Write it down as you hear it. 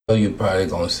know you probably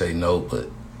gonna say no, but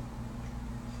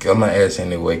I'm gonna ask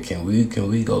anyway. Can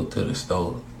we go to the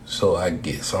store so I can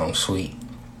get something sweet?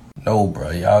 No,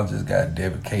 bro. Y'all just got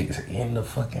debit cakes in the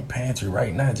fucking pantry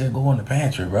right now. Just go in the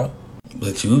pantry, bro.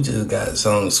 But you just got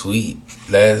something sweet.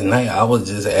 Last night I was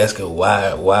just asking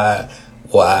why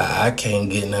I can't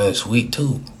get nothing sweet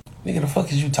too. Nigga, the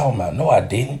fuck is you talking about? No, I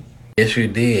didn't. Yes, you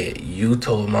did. You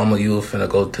told mama you were finna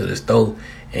go to the store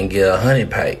and get a honey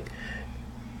pack.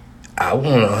 I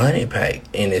want a honey pack,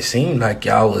 and it seemed like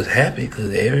y'all was happy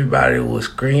because everybody was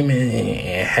screaming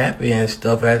and happy and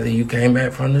stuff after you came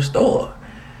back from the store.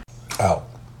 Out.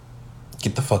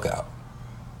 Get the fuck out.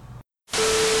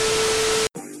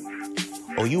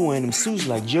 Oh, you wearing them suits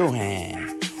like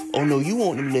Johan. Oh no, you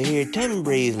want them little hair tubbing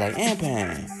braids like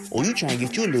Ampan. Oh, you trying to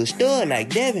get you a little stud like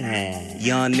Devin had.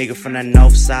 Young nigga from the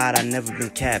north side, I never been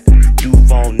capping.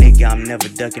 Duval nigga, I'm never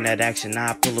ducking that action.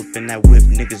 I pull up in that whip,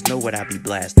 niggas know what I be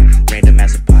blasting. Random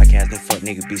ass podcast, no fuck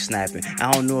nigga be snapping.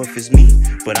 I don't know if it's me,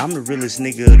 but I'm the realest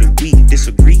nigga of the week.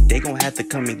 Disagree, they gon' have to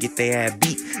come and get their ass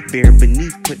beat. Bare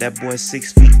beneath, put that boy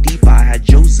 6 feet deep. I had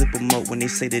Joe zip him up when they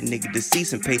say that nigga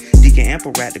deceased and pay Deacon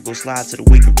Ample Rat to go slide to the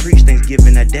wake and preach.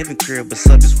 Thanksgiving at Devin crib, but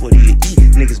sub is what he eat.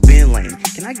 Niggas been lame.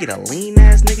 Can I get a lean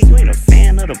ass nigga? You ain't a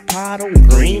fan of the pot or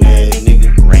green ass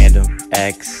nigga? Random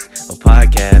X, a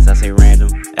podcast. I say Random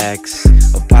X,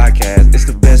 a podcast. It's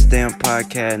the best damn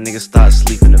podcast. Niggas start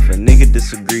sleeping. If a nigga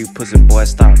disagree, pussy boy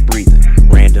stop breathing.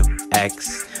 Random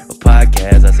X, a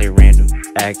podcast. I say Random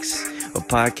X, a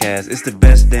podcast. It's the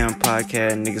best damn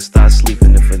podcast. Niggas start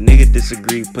sleeping. If a nigga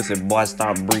disagree, pussy boy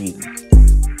stop breathing.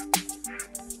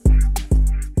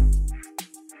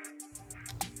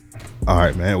 All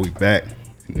right, man, we back.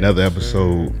 Another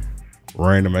episode,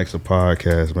 Random X, a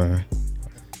podcast, man.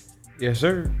 Yes,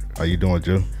 sir. How you doing,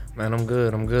 Joe? Man, I'm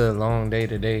good. Long day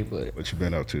today, but What you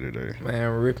been up to today? man,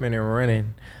 ripping and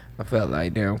running. I felt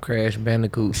like damn Crash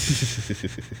Bandicoot.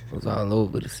 Was all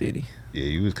over the city. Yeah,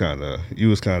 you was kind of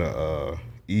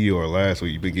Eeyore last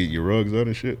week. You been getting your rugs out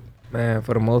and shit? Man,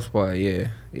 for the most part, yeah.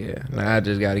 Now I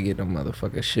just got to get them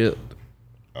motherfuckers shipped.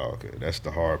 Oh, okay, that's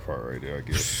the hard part right there, I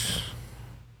guess.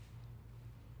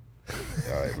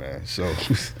 All right, man. So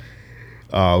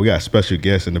we got a special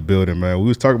guest in the building, man. We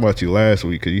was talking about you last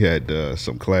week because you had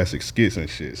some classic skits and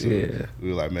shit. So Yeah. we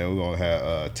were like, man, we're going to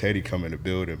have Teddy come in the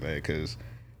building, man, because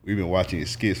we've been watching your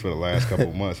skits for the last couple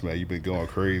of months, man. You've been going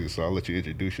crazy, so I'll let you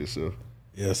introduce yourself.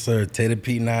 Yes, sir. Teddy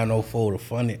P904, the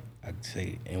funny. I can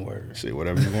say N-word. Say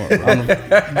whatever you want, bro.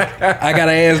 I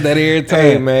gotta ask that every time.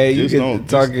 Hey, man, you Just get don't-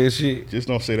 talking shit. Just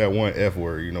don't say that one F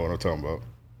word, you know what I'm talking about.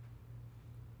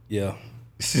 Yeah.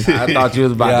 I thought you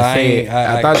was about to say it.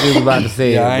 I thought you was about to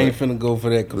say yeah, it. I ain't finna go for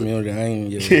that community. I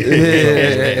ain't.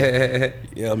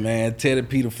 Yeah, man. Teddy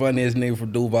P, the funniest nigga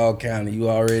from Duval County. You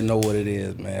already know what it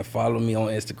is, man. Follow me on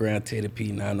Instagram, Teddy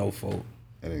P904.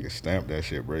 That nigga stamp that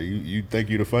shit, bro. You think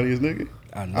you the funniest nigga?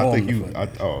 I know. I think I'm you. the I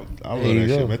funniest. love There you that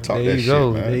go. shit, man. Talk There that you shit,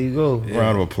 go. man. There you go.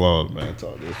 Round of applause, man.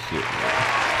 Talk this shit,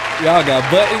 man. Y'all got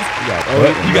buttons?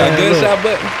 You got gunshot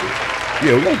buttons?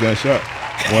 Yeah, we got gunshot.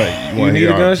 You need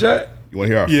a gunshot? You want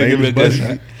to hear our Yeah, give me famous a button?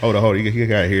 gunshot. Hold on. You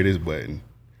gotta hear this button.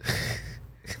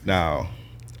 Now,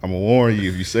 I'm gonna warn you.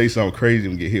 If you say something crazy,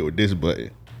 I'm gonna get hit with this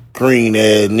button. Green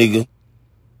ass nigga.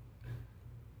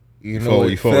 You know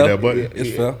You fold that button.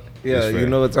 It's fair. Yeah, It's fair. you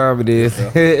know what time it is.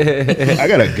 I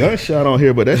got a gunshot on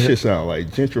here, but that shit sound like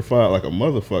gentrified like a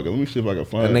motherfucker. Let me see if I can That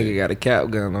find nigga it. got a cap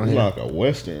gun on It's him. like a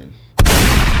western.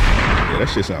 Yeah, that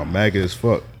shit sound maggot as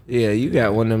fuck. Yeah, you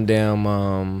got one of them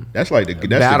damn That's like that's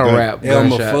battle the gun, rap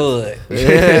Elmer gunshots.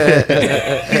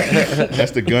 Fudd.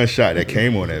 That's the gunshot that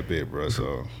came on that bit, bro.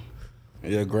 So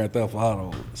Yeah, Grand Theft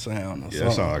Auto sound or yeah,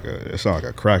 that something. sound like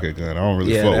a cracker gun. I don't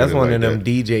really Yeah, fuck that's with it one like of them that.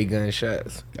 DJ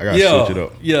gunshots. I gotta switch it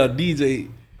up. Yeah, DJ.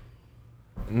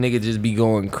 Nigga just be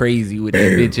going crazy with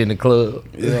that bitch in the club.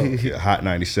 Yeah. Yeah, Hot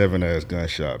 97 ass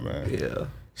gunshot, man. Yeah.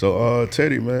 So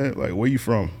Teddy, man, like where you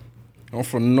from? I'm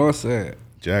from the north side.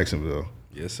 Jacksonville.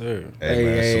 Yes, sir. Hey, Hey,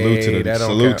 man, hey, salute hey, to that the don't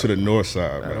salute count. to the north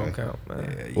side, That man. don't count,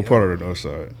 man. What part of the north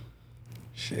side?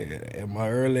 Shit. At my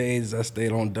early age, I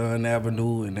stayed on Dunn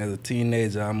Avenue, and as a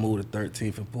teenager, I moved to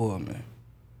 13th and Pullman.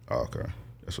 Oh, okay,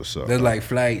 that's what's up. That's like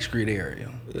Flag Street area.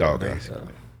 Oh, okay.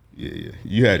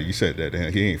 Yeah. You said that.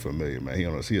 He ain't familiar, man. He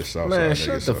don't know. He a south Man, side shut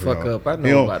nigga, the so he fuck don't- up. I he know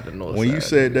don't- about the north When side. you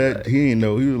said that, Like, he ain't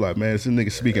know. He was like, man, this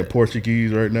nigga speaking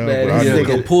Portuguese right now. Man, But I yeah, know Yeah,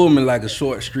 nigga- so Pullman like a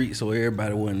short street, so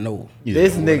everybody wouldn't know.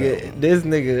 this Yeah, nigga.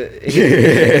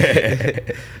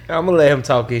 I'm gonna let him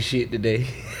talk his shit today.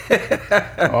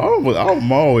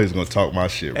 I'm always gonna talk my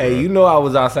shit, bro. Hey, you know I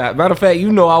was outside. Matter of fact,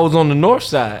 you know I was on the north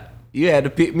side. You had to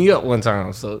pick me up one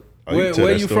time. So, Oh, you Where tell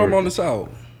that you story. from on the south?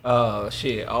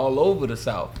 shit, all over the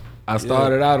south. I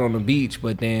started out on the beach,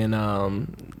 but then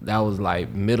that was like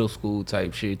middle school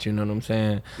type shit. You know what I'm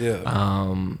saying?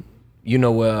 Yeah. You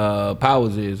know where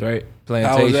Powers is, right?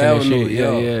 Plantation and shit.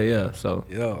 Yeah. So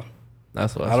Yeah.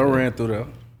 that's what I done ran through there.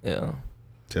 Yeah.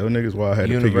 Tell niggas why I had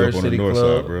to pick you up on the University north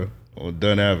Club. side, bro. On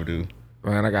Dunn Avenue.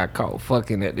 Man, I got caught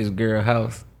fucking at this girl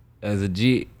house as a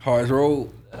jit. Harts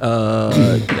Road.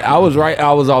 I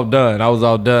was all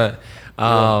done.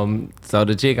 So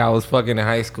the chick I was fucking in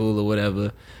high school or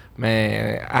whatever,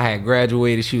 man, I had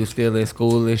graduated. She was still in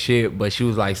school and shit, but she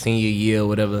was like senior year or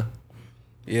whatever.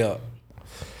 Yeah.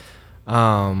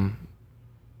 I'm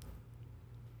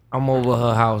over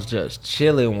her house just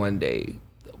chilling one day.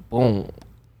 Boom.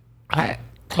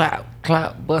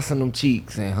 Clap, busting them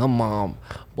cheeks, and her mom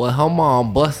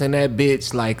busting that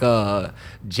bitch like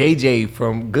JJ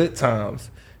from Good Times.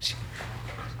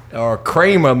 Or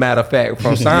Kramer, matter of fact,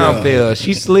 from Seinfeld.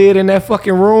 She slid in that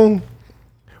fucking room.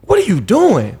 What are you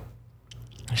doing?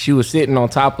 She was sitting on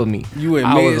top of me. You in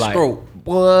I was mid-stroke. like,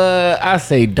 what? I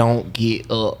say, don't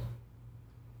get up.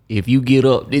 If you get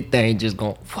up, this thing just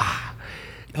gonna.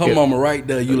 Her mama right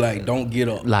there. You like, don't get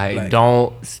up. Like,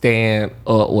 don't stand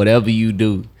up, whatever you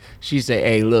do. She said,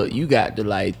 hey, look, you got to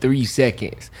like 3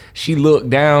 seconds. She looked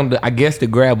down, I guess to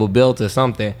grab a belt or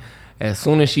something. As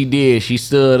soon as she did, she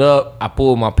stood up. I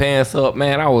pulled my pants up,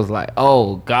 man. I was like,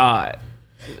 oh, God.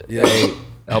 Yeah.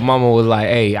 Her mama was like,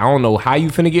 hey, I don't know how you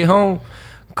finna get home.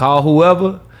 Call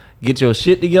whoever. Get your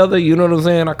shit together. You know what I'm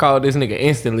saying? I called this nigga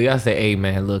instantly. I said, hey,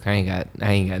 man, look, I ain't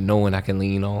got no one I can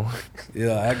lean on.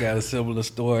 Yeah, I got a similar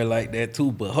story like that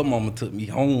too, but her mama took me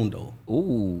home though.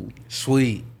 Ooh.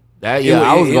 Sweet. I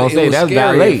was gonna say that's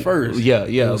scary valet. at first. Yeah,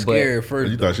 It was but scary at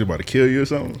first. You thought she was about to kill you or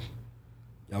something?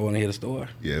 Y'all want to hear the story?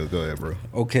 Yeah, go ahead, bro.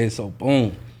 Okay, so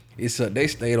boom, they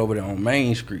stayed over there on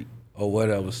Main Street or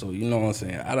whatever. So you know what I'm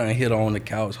saying? I done hit her on the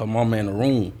couch. Her mama in the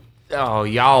room. oh,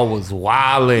 y'all was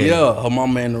wildin'. Yeah, her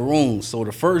mama in the room. So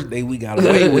the first day we got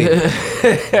away with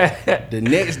it. The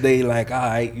next day, like, all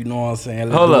right, you know what I'm saying?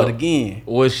 Let's do it again.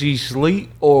 Was she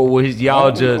sleep or was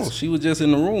y'all just? No, she was just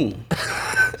in the room.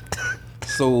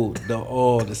 So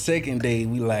the second day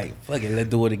we like, fuck it, let's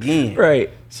do it again. Right.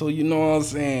 So you know what I'm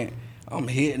saying? I'm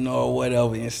hitting her or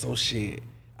whatever, and so shit.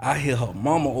 I hear her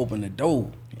mama open the door,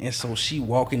 and so she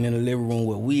walking in the living room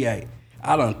where we at.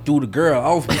 I done threw the girl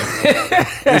off me.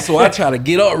 And so I try to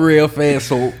get up real fast,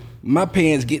 so my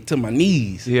pants get to my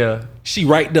knees. Yeah. She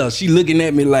right there. She looking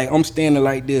at me like I'm standing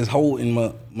like this, holding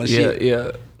my shit.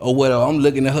 Yeah. Or whatever. I'm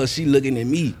looking at her, she looking at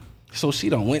me. So she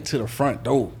done went to the front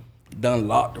door, done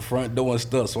locked the front door and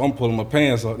stuff. So I'm pulling my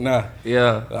pants up now.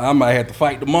 Yeah. I might have to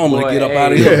fight the mama Boy, to get up hey.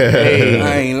 out of here. Hey.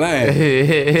 I ain't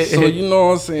lying. So you know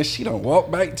what I'm saying? She done walked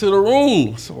back to the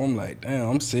room. So I'm like, damn,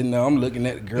 I'm sitting there, I'm looking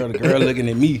at the girl looking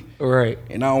at me. Right.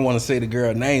 And I don't want to say the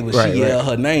girl name, but Right, she yelled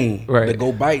her name to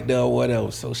go bite there or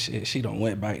whatever. So shit, she done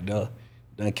went back there,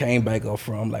 done came back up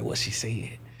from, I'm like, what she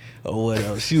said? Or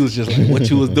whatever. She was just like, what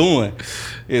you was doing?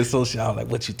 And so I was like,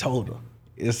 what you told her?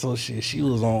 And so shit, she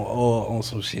was on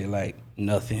some shit like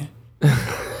nothing.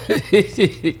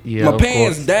 Yeah, my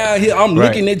pants course. down here. I'm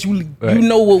looking at you. Right. You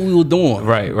know what we were doing.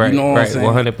 Right. You know what I'm saying?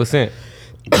 100%.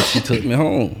 But she took me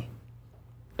home.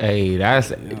 Hey,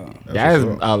 that's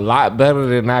a lot better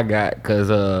than I got, cause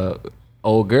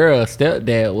old girl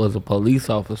stepdad was a police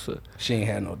officer. She ain't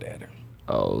had no daddy.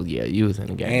 Oh yeah, you was in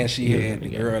the game. And she had the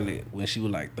girl when she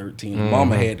was like 13. The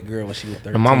mama had the girl when she was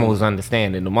 13. The mama was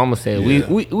understanding. The mama said,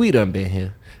 we done been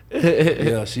here.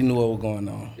 Yeah, she knew what was going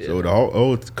on. So the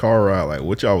whole car ride, like,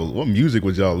 what music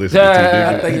was y'all listening to?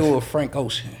 I think it was Frank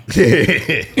Ocean.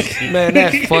 Man,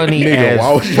 that's funny Nigga, as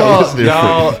why was y'all fuck, listening to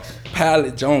dog.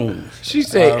 Pilot Jones. She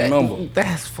said, I remember.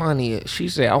 that's funny. She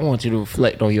said, I want you to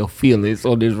reflect on your feelings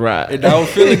on this ride. And I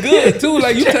was feeling good too.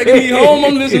 Like, you taking me home,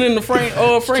 I'm listening to Frank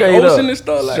Straight Ocean up. and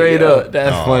stuff. Like, Straight up.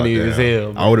 That's funny damn. as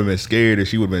hell. I would have been scared if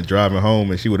she would have been driving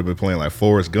home and she would have been playing like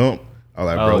Forrest Gump. I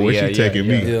was like, bro, where's she taking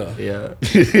me? Yeah,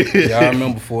 I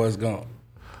remember Forrest Gump.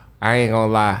 I ain't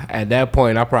gonna lie. At that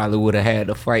point, I probably would have had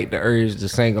to fight the urge to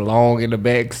sing along in the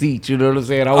back seat. You know what I'm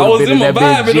saying? I was in my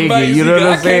vibe in the back seat. You know what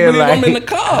I'm saying? Like, I'm in the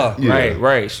car. Yeah.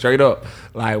 Right. Straight up.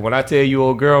 Like when I tell you,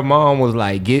 old girl, mom was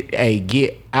like,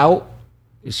 "Get out."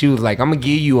 She was like, "I'm gonna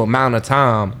give you amount of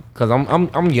time because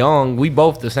I'm young. We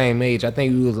both the same age. I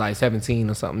think we was like 17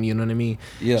 or something. You know what I mean?"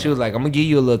 Yeah. She was like, "I'm gonna give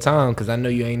you a little time because I know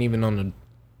you ain't even on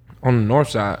the north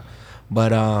side,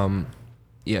 but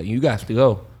yeah, you got to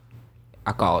go."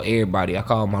 I called everybody. I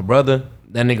called my brother.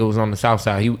 That nigga was on the south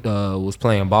side. He was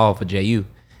playing ball for JU.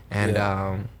 And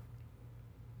I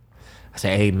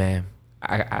said, hey, man,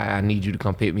 I need you to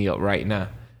come pick me up right now.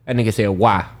 That nigga said,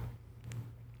 why?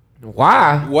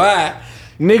 Why? Why?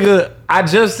 nigga, I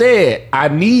just said I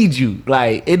need you.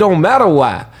 Like, it don't matter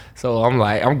why. So I'm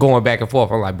like, I'm going back and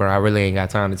forth. I'm like, bro, I really ain't got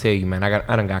time to tell you, man.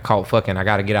 I done got caught fucking. I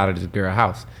gotta get out of this girl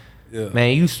house. Yeah.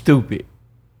 Man, you stupid.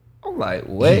 I'm like,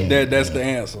 what? That's the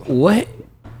answer. What?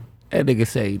 That nigga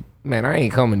say, man, I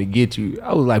ain't coming to get you.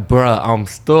 I was like, bruh, I'm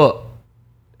stuck.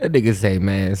 That nigga say,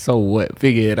 man, so what?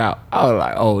 Figure it out. I was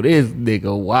like, oh, this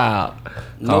nigga wild.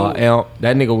 No.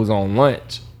 That nigga was on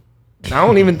lunch. I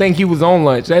don't even think he was on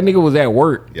lunch. That nigga was at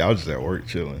work. Yeah, I was just at work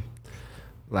chilling.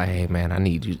 Like, hey man, I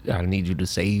need you to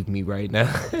save me right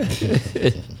now.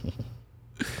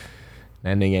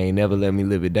 That nigga ain't never let me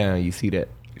live it down. You see that?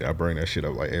 Yeah, I bring that shit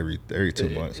up like every 2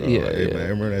 months. I'm Yeah, like, hey yeah. man,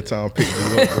 remember that time I picked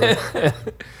you up,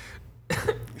 bro?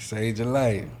 Saved your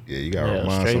life. Yeah, you gotta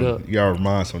Yeah,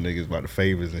 remind some niggas about the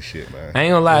favors and shit, man. I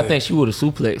ain't gonna lie, I think she would have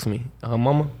suplexed me. Her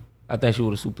mama, I think she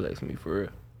would have suplexed me for real.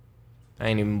 I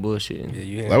ain't even bullshitting. Yeah,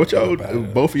 you had Like what to y'all, think about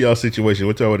it. both of y'all situation,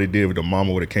 what y'all would have did if the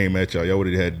mama would have came at y'all? Y'all would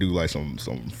have had to do like some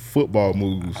football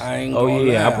moves. I ain't Oh gonna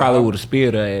yeah, lie. I probably would have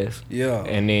speared her ass. Yeah.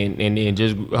 And then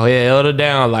just held her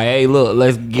down like, hey, look,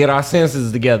 let's get our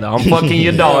senses together. I'm fucking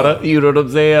your daughter. You know what I'm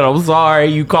saying? I'm sorry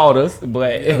you caught us,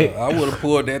 but Yeah, I would have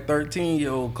pulled that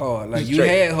 13-year-old card. Like you Straight.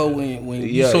 had her when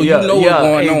yeah, so yeah, you know yeah,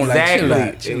 what's going on. exactly,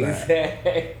 Like chill out.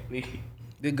 exactly.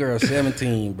 This girl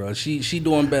 17, bro. She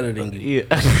doing better than you.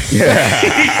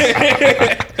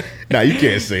 Yeah. Nah, you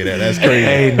can't say that. That's crazy.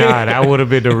 Hey, nah, that would have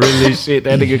been the realest shit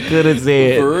that nigga could have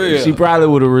said. For real. She probably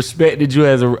would have respected you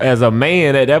as a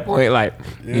man at that point. Like,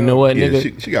 you know what, Yeah,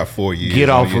 nigga? she got 4 years. Get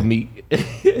on off you. of me.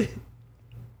 Salute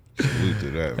to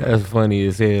that, man. That's funny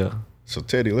as hell. So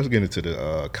Teddy, let's get into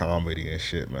the comedy and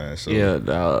shit, man. So Yeah,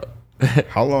 dog.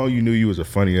 how long you knew you was a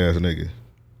funny ass nigga?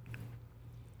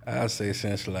 I'd say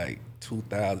since like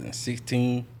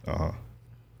 2016. Uh-huh.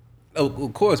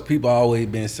 Of course, people always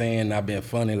been saying I've been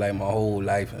funny like my whole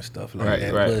life and stuff like Right,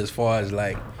 that. right. But as far as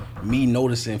like me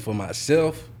noticing for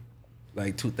myself,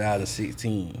 like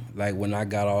 2016, like when I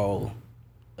got all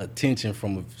attention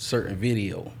from a certain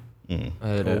video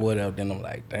or whatever, then I'm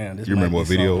like, damn, this. You remember might what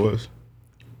be video something.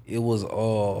 it was?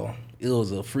 It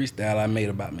was a freestyle I made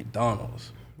about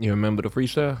McDonald's. You remember the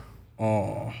freestyle?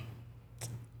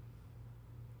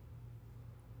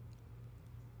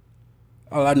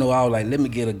 All I know, I was like, let me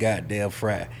get a goddamn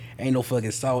fry. Ain't no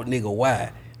fucking salt, nigga.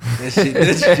 Why? That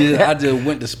shit, I just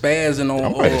went to spazzing on.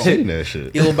 I'm probably hitting that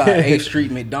shit. It was about 8th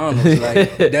Street McDonald's.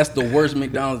 Like that's the worst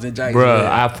McDonald's in Jacksonville. Bruh,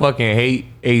 I fucking hate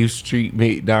 8th Street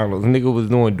McDonald's. Nigga was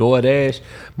doing DoorDash.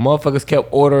 Motherfuckers kept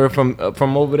ordering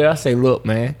from over there. I say, look,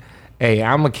 man, hey,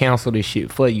 I'ma cancel this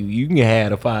shit for you. You can have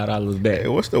the $5 back. Hey,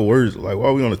 what's the worst? Like,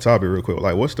 while we on the topic, real quick,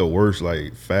 like, what's the worst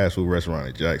like fast food restaurant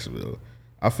in Jacksonville?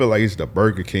 I feel like it's the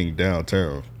Burger King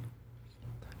downtown.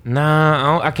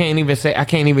 Nah, I can't even say. I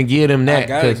can't even give them that. I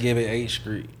gotta 'cause give it 8th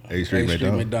Street. 8th Street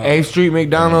McDonald's. 8th Street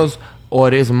McDonald's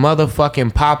or this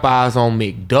motherfucking Popeyes on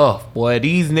McDuff. Boy,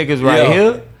 these niggas right Yeah.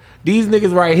 here. These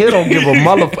niggas right here don't give a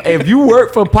motherfucker. If you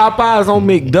work for Popeyes on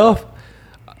McDuff,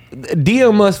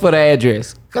 DM us for the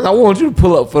address. Cause I want you to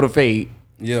pull up for the fade.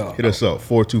 Yeah. Hit us up,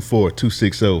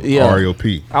 424-260 Yeah.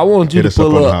 REOP. I want you Hit to us up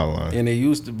pull on the up. hotline. And it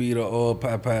used to be the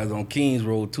Popeyes on Kings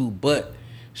Road too, but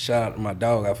shout out to my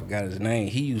dog, I forgot his name.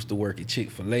 He used to work at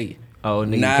Chick-fil-A. Oh,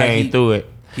 nigga Now came through it.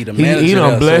 He the manager. He done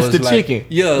there, blessed so it's the like, chicken.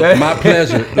 Yeah, my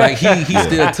pleasure. Like he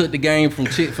still took the game from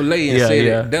Chick-fil-A and Yeah, said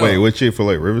yeah. it. Done. Wait, what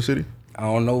Chick-fil-A? River City? I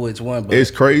don't know which one, but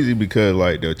It's crazy because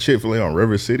like the Chick-fil-A on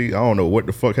River City, I don't know what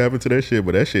the fuck happened to that shit,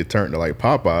 but that shit turned to like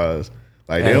Popeyes.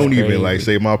 Like they That's don't even crazy. like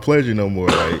say my pleasure no more.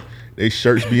 Like they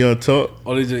shirts be untucked.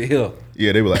 oh, they just here.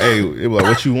 Yeah, they be like, hey, they be like,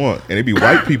 what you want? And it be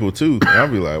white people too. And I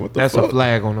be like, what the That's fuck? a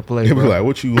flag on the plate. They be bro. like,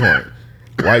 what you want?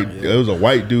 White. It was a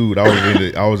white dude.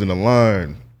 I was in the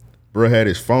line. Bro had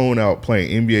his phone out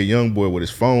playing NBA YoungBoy with his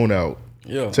phone out,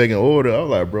 Yeah. taking order. I was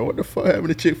like, bro, what the fuck happened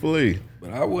to Chick-fil-A?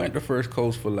 But I went to First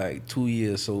Coast for like 2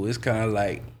 years, so it's kind of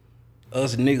like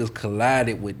us niggas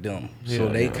collided with them. So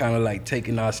they kind of like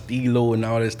taking our stilo and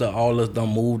all that stuff. All us done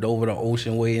moved over the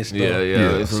ocean way and stuff.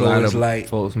 Yeah. It's a So lot it's of like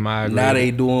folks migrating. now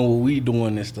they doing what we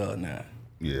doing and stuff now.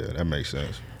 Yeah, that makes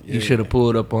sense. You should have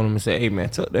pulled up on him and said, hey, man,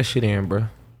 tuck that shit in, bro.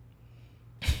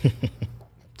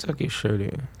 Tuck your shirt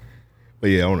in. But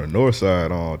yeah, on the north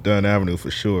side, on Dunn Avenue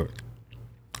for sure.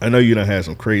 I know you done had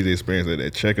some crazy experience at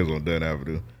that Checkers on Dunn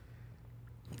Avenue.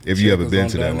 If you ever Checkers been on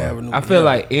to that Dunn one. Avenue. I feel Yeah.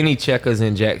 like any checkers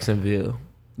in Jacksonville,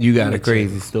 you got a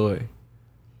crazy story.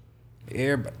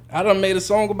 Everybody, I done made a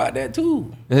song about that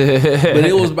too, but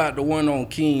it was about the one on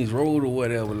Kings Road or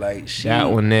whatever. Like she, That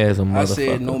one there's a I motherfucker.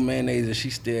 said no mayonnaise, and she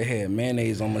still had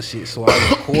mayonnaise on my shit. So I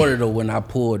recorded her when I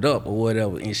pulled up or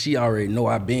whatever, and she already know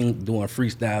I been doing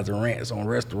freestyles and rants on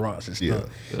restaurants and stuff.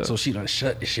 Yeah. So she done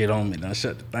shut the shit on me, done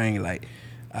shut the thing. Like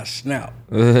I snap.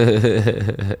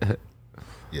 Yeah,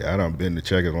 I done been to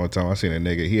Checkers one time. I seen a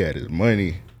nigga, he had his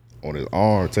money on his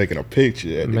arm taking a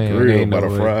picture at the Man, grill ain't by no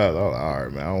the way. fries. I was like, all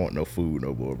right, man, I don't want no food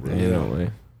no more, bro. Yeah, no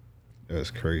way. That's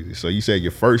crazy. So you said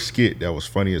your first skit that was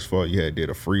funny as fuck, you had did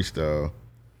a freestyle.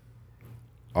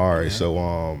 All right, so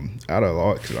out of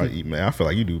all, cause I feel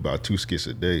like you do about 2 skits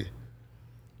a day.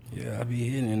 Yeah, I be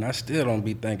hitting, and I still don't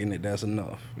be thinking that that's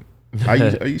enough. How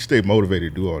you stay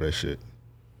motivated to do all that shit?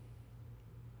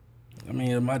 I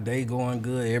mean, my day going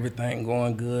good, everything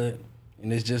going good,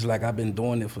 and it's just like I've been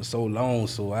doing it for so long,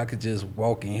 so I could just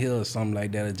walk in here or something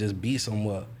like that, or just be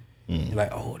somewhere,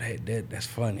 like, oh, that's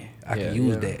funny. I can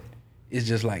use that. It's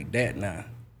just like that now.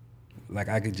 Like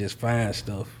I could just find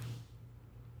stuff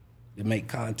to make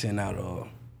content out of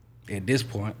at this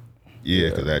point.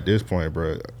 Yeah, because at this point,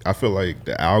 bro, I feel like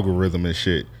the algorithm and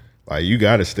shit, like you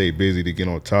got to stay busy to get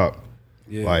on top.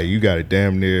 Yeah. Like you got to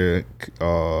damn near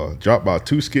drop about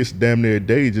 2 skits damn near a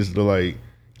day just to like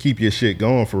keep your shit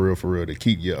going for real, to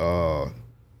keep your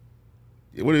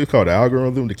what do you call the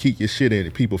algorithm, to keep your shit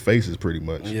in people's faces pretty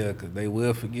much. Yeah, because they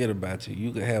will forget about you.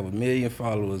 You could have 1 million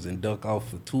followers and duck off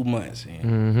for 2 months.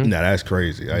 And Nah, that's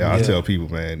crazy. I tell people,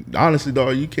 man, honestly,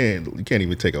 dog, you can't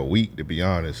even take a week, to be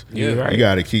honest. Yeah, right. You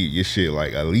got to keep your shit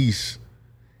like at least.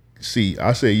 See,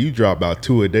 I say you drop about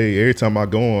 2 a day. Every time I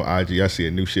go on IG, I see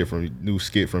a new skit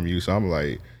from you. So I'm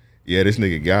like, yeah, this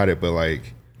nigga got it. But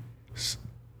like,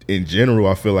 in general,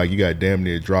 I feel like you got damn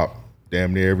near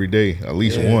every day, at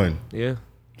least one. Yeah.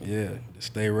 yeah, to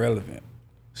stay relevant.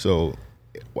 So,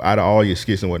 out of all your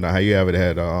skits and whatnot, how you ever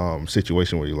had a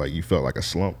situation where you felt like a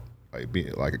slump, like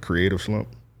being like a creative slump?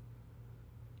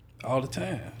 All the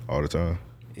time. All the time.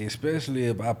 Especially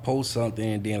if I post something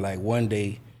and then like one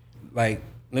day, like,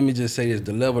 let me just say this,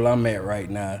 the level I'm at right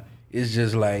now, it's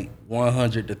just like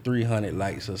 100 to 300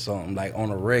 likes or something, like on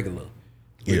a regular.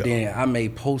 But then I may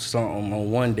post something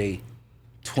on one day,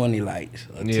 20 likes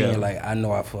or 10, like I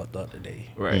know I fucked up today.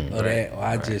 Right. Or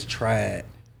I just tried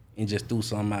and just threw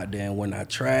something out there. And when I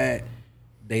tried,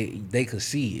 they could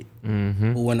see it.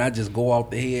 But when I just go off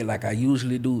the head like I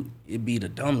usually do, it be the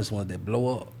dumbest ones that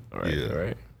blow up.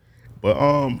 Right.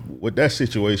 But with that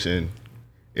situation,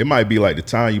 it might be like the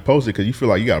time you post it, because you feel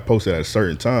like you got to post it at a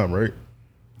certain time, right?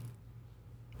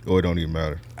 Or it don't even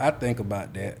matter. I think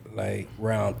about that like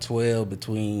around 12,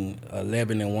 between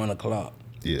 11 and 1 o'clock.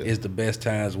 Yeah. It's the best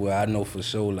times where I know for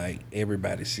sure like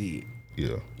everybody see it.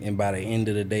 Yeah. And by the end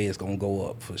of the day, it's gonna go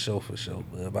up for sure.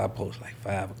 But if I post like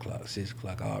 5 o'clock, 6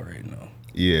 o'clock, I already know.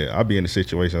 Yeah, I'll be in a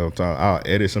situation sometimes. I'll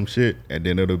edit some shit, and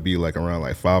then it'll be like around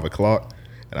like 5 o'clock.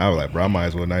 And I was like, bro, I might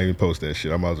as well not even post that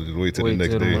shit. I might as well just wait till the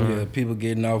next day. Yeah, people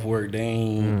getting off work, they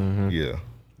ain't. Yeah.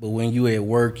 But when you at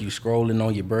work, you scrolling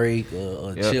on your break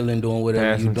or chilling, doing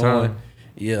whatever you Passing doing. time.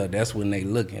 Yeah, that's when they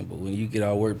looking. But when you get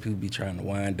off work, people be trying to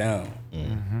wind down.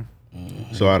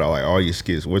 So out of like all your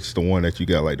skits, what's the one that you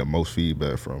got like the most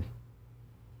feedback from?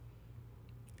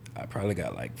 I probably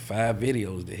got like 5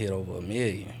 videos that hit over 1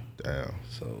 million. Damn.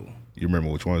 So You remember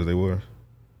which ones they were?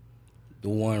 the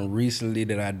one recently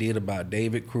that I did about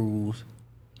David Cruz,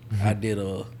 I did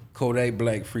a Kodak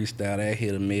Black freestyle that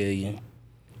hit 1 million.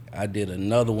 I did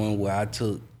another one where I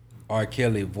took R.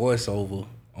 Kelly voiceover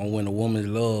on When a Woman's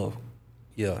Love.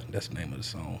 Yeah, that's the name of the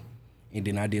song. And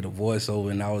then I did a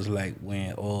voiceover, and I was like,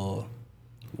 when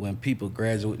people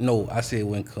graduate, no, I said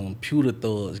when computer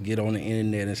thugs get on the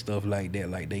internet and stuff like that,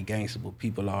 like they gangster, but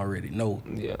people already know.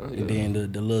 Yeah. And then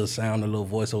the little sound, the little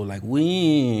voiceover, like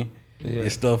win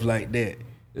and stuff like that.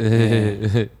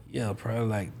 And, yeah, probably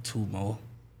like 2 more.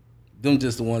 Them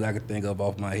just the ones I could think of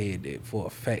off my head that for a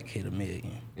fact hit 1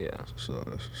 million. Yeah. So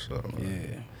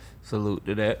Yeah. Salute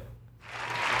to that.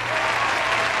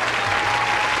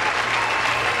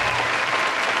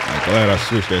 I'm glad I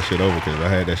switched that shit over, because I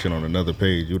had that shit on another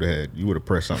page. You would have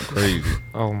pressed something crazy.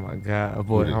 Oh my God,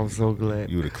 boy, I'm so glad.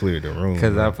 You would have cleared the room.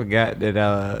 Because I forgot that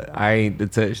I ain't to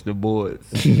touch the boards.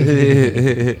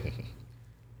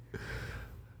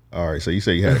 All right, so you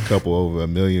say you had a couple over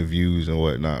 1 million views and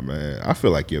whatnot, man. I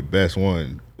feel like your best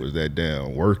one was that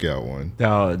damn workout one.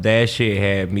 Dog, that shit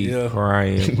had me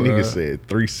crying, bro. Nigga said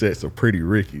 3 sets of Pretty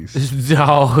Rickies.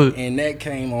 Dog. And that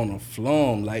came on a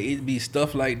flum. Like, it be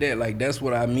stuff like that. Like, that's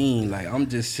what I mean. Like, I'm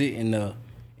just sitting there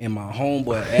in my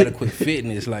homeboy Adequate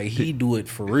Fitness. Like, he do it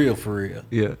for real, for real.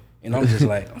 Yeah. And I'm just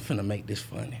like, I'm finna make this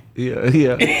funny. Yeah.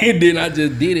 And then I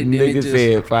just did it. Then Nigga it just,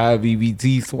 said 5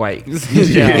 EBT swipes.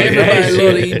 everybody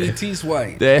love the EBT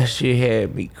swipe. That shit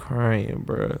had me crying,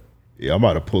 bro. Yeah, I'm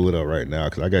about to pull it up right now,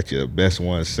 because I got your best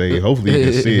one saved. Hopefully you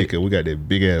can see it, because we got that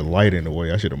big ass light in the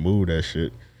way. I should have moved that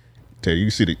shit. Tell you,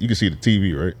 you can see the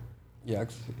TV, right? Yeah, I can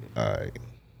see it. All right.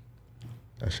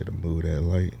 I should have moved that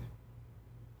light.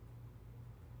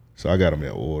 So I got them in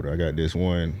order. I got this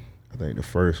one. I think the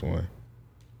first one.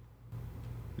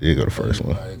 There go the first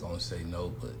one. I ain't gonna say no,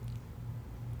 but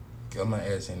I'm gonna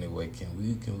ask anyway. Can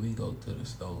we go to the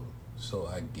store so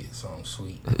I get something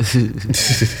sweet? Y'all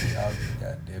just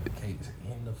got Debbie cakes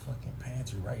in the fucking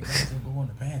pantry right now. Just go in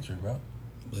the pantry, bro.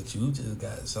 But you just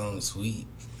got something sweet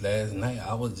last night.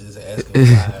 I was just asking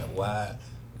why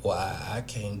I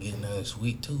can't get nothing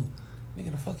sweet too. Nigga,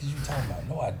 the fuck is you talking about?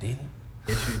 No, I didn't.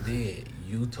 Yes, you did.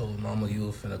 You told mama you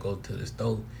were finna go to the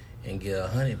store and get a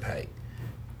honey pack.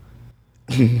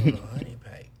 A honey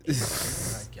pack.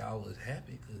 Like y'all was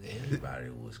happy because everybody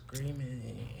was screaming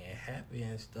and happy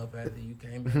and stuff after you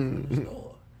came back from the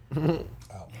store.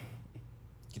 Out.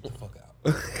 Get the fuck out.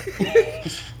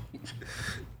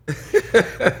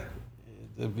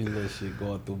 There be little shit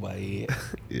going through my head.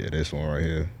 Yeah, this one right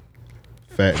here.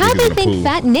 Fat How niggas they in the think pool.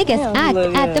 fat niggas act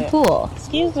at the pool?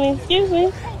 Excuse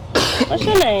me. What's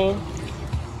your name?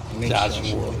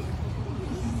 Joshua.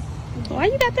 Why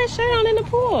you got that shirt on in the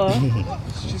pool?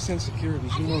 It's just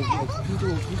insecurities. You know, like, people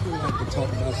like to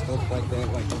talk about stuff like that.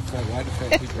 Like, why the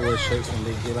fat people wear shirts when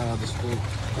they get out of the school,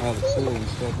 out of the pool and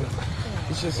stuff.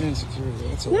 It's just insecurity.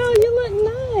 That's all. No, you look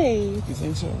nice. You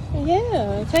think so?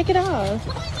 Yeah, take it off.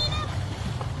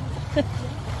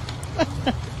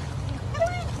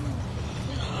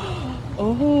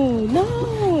 Oh, no.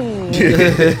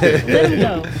 Let him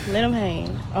go. Let him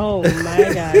hang. Oh,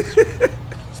 my gosh.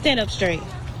 Stand up straight.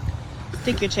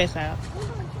 Stick your chest out.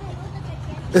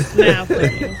 Smile for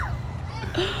me.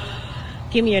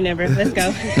 Give me your number. Let's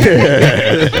go.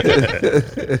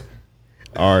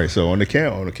 All right, so on the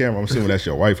camera, I'm assuming that's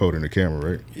your wife holding the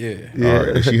camera, right? Yeah. All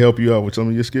right, does she help you out with some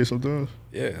of your skits sometimes?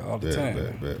 Yeah, all the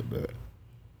time. Bet.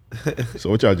 So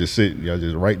what y'all just sit? Y'all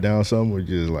just write down something, or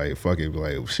just like fuck it,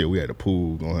 like shit? We had a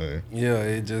pool going ahead. Yeah,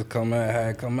 it just come out how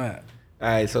it come out. All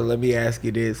right, so let me ask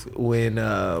you this: when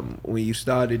you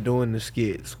started doing the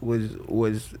skits,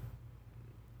 was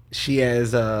she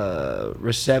as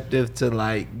receptive to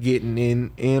like getting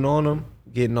in on them,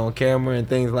 getting on camera and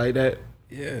things like that?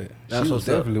 Yeah, That's she what's was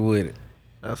up. definitely with it.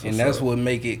 That's And that's what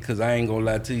make it, because I ain't gonna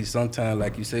lie to you, sometimes,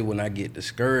 like you say, when I get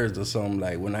discouraged or something,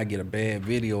 like when I get a bad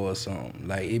video or something,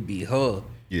 like it be her.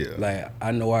 Yeah. Like I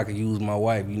know I could use my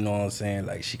wife, you know what I'm saying?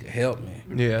 Like she could help me.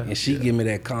 Yeah. And she give me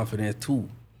that confidence too.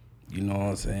 You know what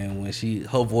I'm saying? When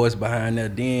her voice behind there,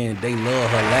 then they love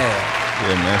her laugh.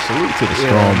 Yeah, man. Salute to the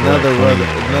strong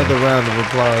Another round of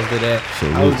applause to that.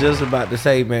 Salute. I was just about to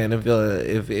say, man, if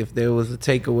there was a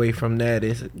takeaway from that,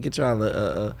 is get y'all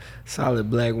a solid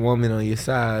black woman on your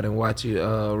side and watch you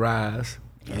rise.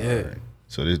 Yeah. Right.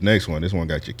 So this next one,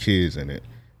 got your kids in it.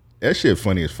 That shit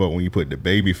funny as fuck when you put the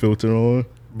baby filter on.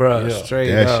 Bruh, Yeah. straight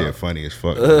That up. shit funny as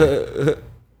fuck. Man.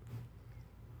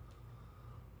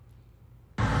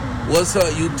 What's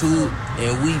up, YouTube?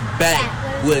 And we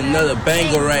back with another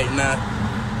banger right now.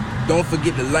 Don't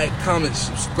forget to like, comment,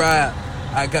 subscribe.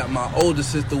 I got my older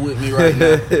sister with me right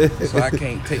now, so I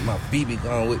can't take my BB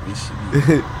gun with me. She be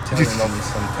telling on me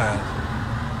sometimes.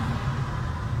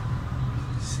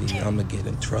 See, I'ma get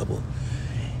in trouble,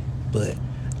 but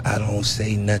I don't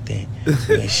say nothing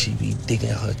when she be digging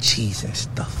her cheese and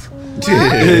stuff. What?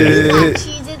 You got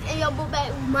cheeses in your book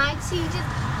bag. My cheeses?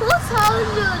 Who told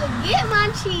you to get my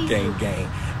cheese? Gang.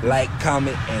 Like,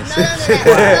 comment, and No,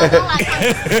 subscribe. don't like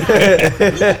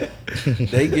comment.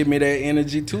 They give me that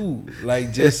energy too.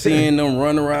 Like just seeing them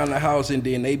run around the house and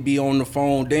then they be on the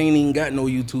phone. They ain't even got no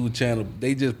YouTube channel.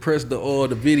 They just press the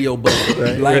video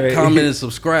button. Like, comment, and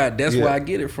subscribe. That's where I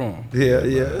get it from.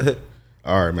 Yeah.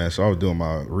 All right, man. So I was doing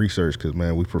my research because,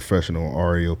 man, we professional on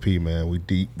REOP, man. We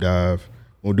deep dive.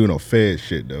 We don't do no Fed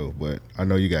shit, though. But I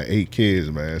know you got 8 kids,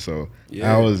 man. So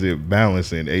how is it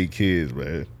balancing 8 kids,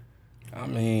 man? I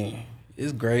mean,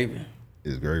 it's gravy.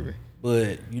 It's gravy.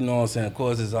 But, you know what I'm saying? Of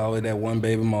course, it's always that one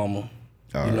baby mama.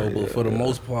 But for the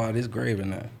most part, it's gravy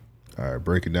now. All right,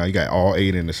 break it down. You got all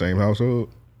 8 in the same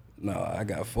household? No, I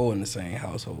got 4 in the same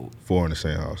household. 4 in the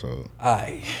same household. All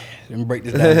right. Let me break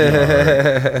this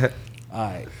down. All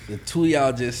right. The 2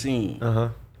 y'all just seen,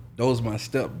 those my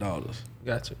stepdaughters.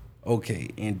 Gotcha. Okay,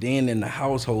 and then in the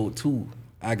household too,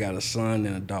 I got a son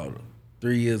and a daughter,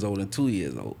 3 years old and 2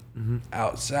 years old.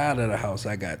 Outside of the house,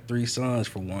 I got 3 sons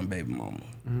from one baby mama.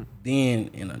 Then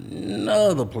in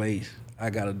another place, I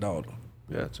got a daughter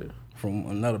Gotcha. from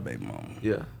another baby mama.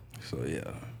 Yeah. So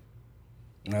yeah,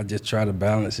 and I just try to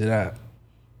balance it out.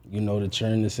 You know, the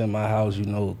children that's in my house, you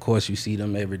know, of course you see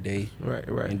them every day. Right.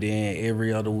 And then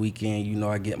every other weekend, you know,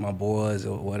 I get my boys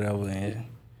or whatever. And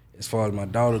as far as my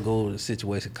daughter goes, the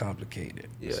situation complicated.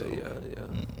 Yeah.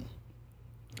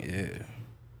 Yeah.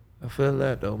 I feel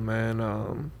that though,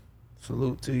 man.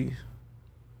 Salute to you.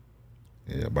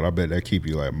 Yeah, but I bet that keep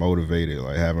you like motivated,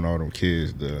 like having all them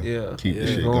kids to keep the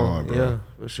shit going, bro. Yeah,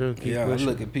 for sure. Keep I pushing.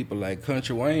 look at people like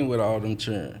Country Wayne with all them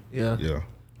churn. Yeah.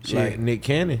 Like Like Nick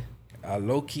Cannon. I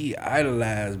low key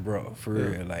idolized, bro, for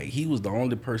real. Like he was the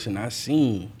only person I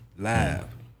seen live.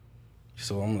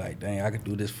 So I'm like, dang, I could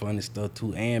do this funny stuff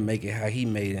too and make it how he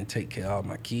made it and take care of all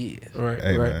my kids. Right.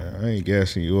 Hey man, I ain't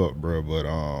gassing you up, bro, but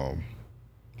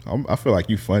I feel like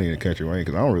you funny in Country Wayne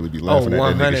because I don't really be laughing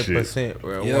at that nigga shit. 100%,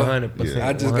 bro. Yeah. 100%.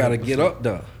 I just gotta get up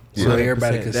though, so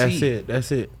everybody can see.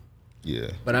 That's it.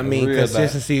 Yeah. But I mean,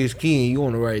 consistency is key, and you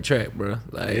on the right track, bro.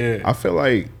 Like, I feel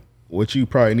like what you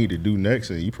probably need to do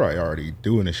next, and you probably already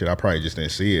doing this shit. I probably just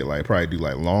didn't see it. Like, probably do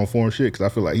like long form shit because I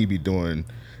feel like he be doing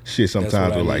shit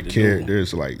sometimes with like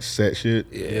characters, like set shit.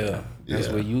 Yeah. That's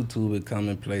where YouTube would come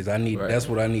in place. That's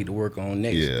what I need to work on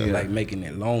next. Like making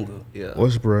it longer. Yeah.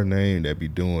 What's bro name that be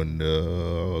doing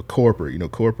the corporate? You know,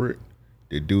 corporate.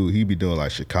 The dude, he be doing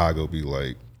like Chicago. Be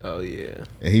like, oh yeah,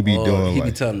 and he be doing he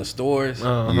like be telling the stories.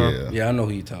 Yeah, I know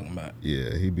who you talking about.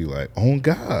 Yeah, he be like, on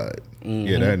God.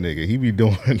 Yeah, that nigga. He be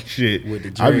doing shit with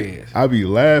the dreads. I be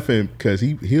laughing because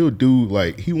he'll do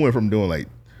like he went from doing like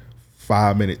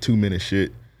 5 minute, 2 minute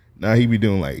shit. Now he be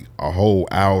doing like a whole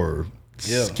hour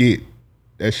skit.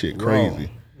 That shit crazy.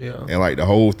 Yeah. And like the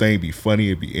whole thing be funny,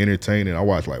 it be entertaining. I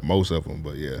watch like most of them,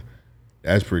 but yeah,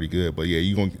 that's pretty good. But yeah,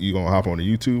 you gonna hop on the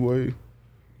YouTube wave?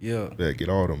 Yeah. Better get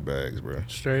all them bags, bro.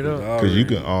 Straight up. Because you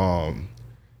can cause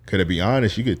to be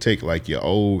honest, you could take like your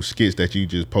old skits that you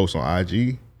just post on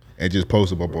IG and just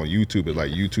post them up on YouTube as like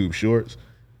YouTube shorts.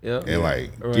 Yeah. And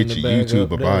like Run get the your bag YouTube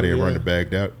up about there, it, run the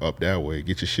bag up that way,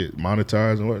 get your shit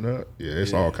monetized and whatnot. Yeah,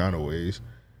 it's all kind of ways.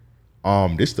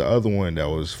 This the other one that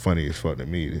was funny as fuck to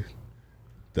me.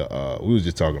 We was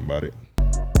just talking about it.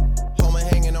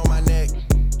 Hanging on my neck.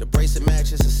 The bracelet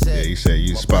matches a set. Yeah, you said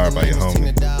you inspired by your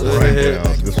homie.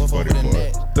 Rundown. This was funny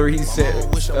part.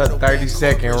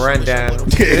 30-second rundown.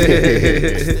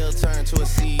 Still turn to a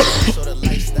seed. So the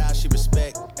lifestyle she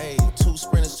respect. Hey, 2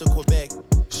 sprinters to Quebec.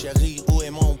 Cherie, who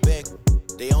am on Beck.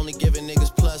 They only giving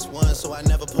niggas +1, so I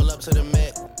never pull up to the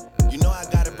Met. You know I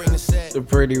gotta bring the set. The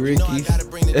Pretty Rickies. You know I gotta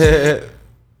bring the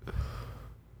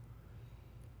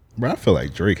Bro, I feel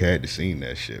like Drake had to seen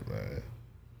that shit, man.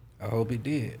 I hope he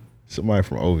did. Somebody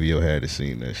from OVO had to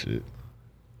seen that shit.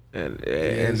 And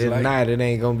if like not, it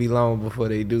ain't gonna be long before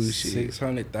they do shit.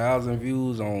 600,000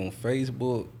 views on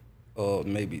Facebook,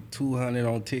 maybe 200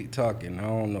 on TikTok, and I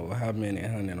don't know how many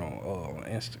hundred on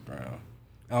Instagram.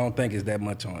 I don't think it's that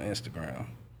much on Instagram.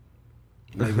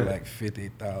 Maybe like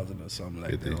 50,000 or something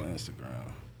like that on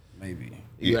Instagram. Maybe.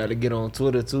 You gotta get on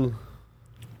Twitter too.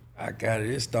 I got it.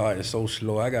 It started so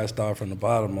slow. I got to start from the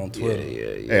bottom on Twitter.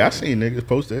 Yeah. Hey, I seen niggas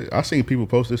post that. I seen people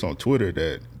post this on Twitter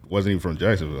that wasn't even from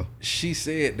Jacksonville. She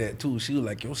said that too. She was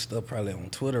like, your stuff probably on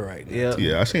Twitter right now.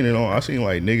 Yeah, I seen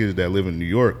like niggas that live in New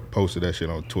York posted that shit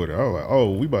on Twitter. I was like,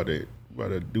 oh, we about to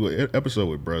do an episode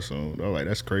with bruh soon. I was like,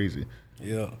 that's crazy.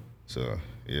 Yeah. So,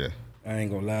 yeah. I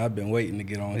ain't gonna lie, I've been waiting to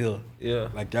get on here. Yeah.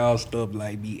 Like y'all stuff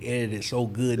like be edited so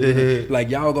good. Like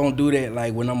y'all gonna do that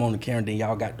like when I'm on the camera, then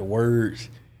y'all got the words.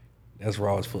 That's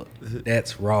raw as fuck.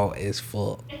 That's raw as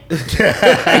fuck. All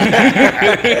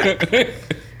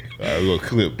right, we're gonna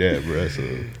clip that, bro. So.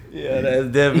 Yeah, that's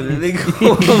definitely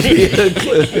gonna be a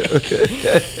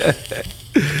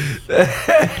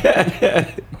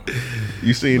clip.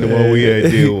 You seen the one we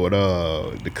had did with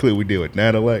the clip we did with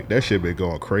Natalac? That shit been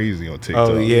going crazy on TikTok.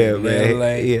 Oh yeah, man.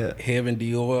 Like Heaven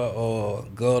Dior or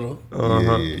Gutter.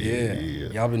 Yeah.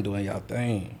 Y'all been doing y'all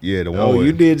thing. Yeah, the one. Oh,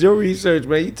 you did your research,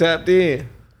 man. You tapped in.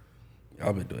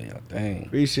 Y'all been doing y'all thing.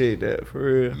 Appreciate that, for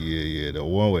real. Yeah. The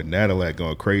one with Natalac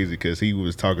going crazy because he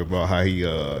was talking about how he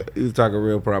was talking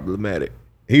real problematic.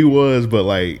 He was, but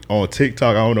like on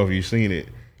TikTok, I don't know if you've seen it,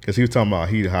 because he was talking about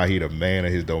how he the man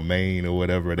of his domain or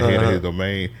whatever, the head of his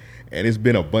domain. And it's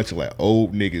been a bunch of like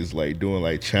old niggas like doing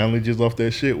like challenges off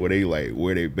that shit where they like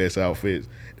wear their best outfits.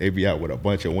 They be out with a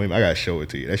bunch of women. I gotta show it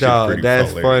to you. That shit's pretty that's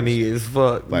hilarious. funny as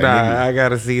fuck. Like, niggas, I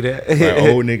gotta see that. Like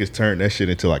old niggas turn that shit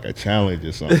into like a challenge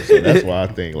or something. So that's why I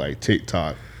think like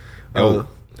TikTok.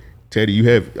 Teddy, you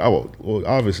have well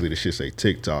obviously the shit say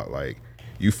TikTok. Like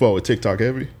you fuck with TikTok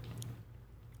heavy?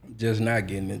 Just not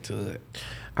getting into it.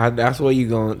 That's where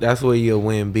you'll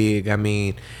win big. I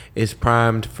mean, it's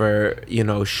primed for,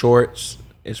 shorts.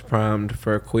 It's primed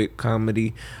for quick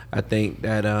comedy. I think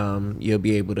that you'll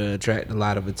be able to attract a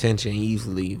lot of attention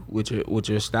easily with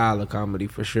your style of comedy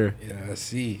for sure. Yeah, I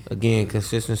see. Again,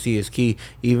 consistency is key.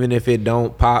 Even if it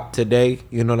don't pop today,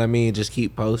 you know what I mean? Just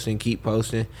keep posting,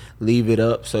 leave it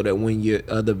up so that when your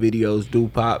other videos do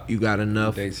pop, you got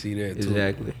enough. They see that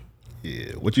too.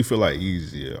 Yeah. What you feel like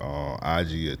easier on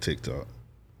IG or TikTok?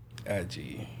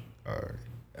 IG. All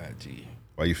right. IG.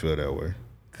 Why you feel that way?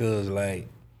 Cause like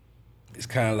it's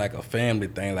kind of like a family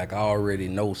thing. Like I already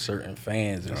know certain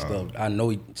fans and stuff. I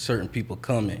know certain people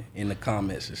coming in the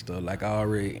comments and stuff. Like I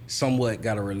already somewhat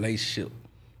got a relationship.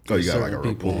 Oh, you got certain like a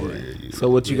people. rapport. Yeah. So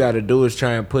what you got to do is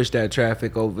try and push that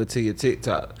traffic over to your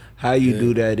TikTok. How you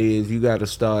do that is you got to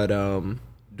start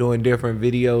doing different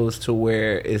videos to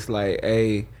where it's like,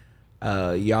 hey,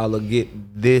 y'all will get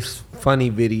this funny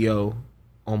video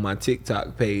on my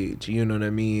TikTok page. You know what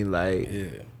I mean? Like,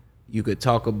 you could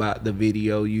talk about the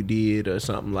video you did or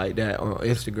something like that on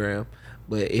Instagram,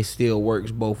 but it still works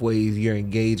both ways. You're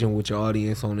engaging with your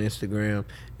audience on Instagram,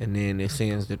 and then it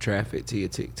sends the traffic to your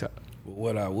TikTok. But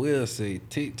what I will say,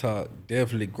 TikTok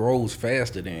definitely grows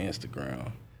faster than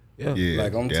Instagram. Yeah,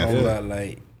 like I'm talking about,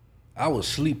 like I was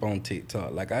sleep on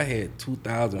TikTok. Like I had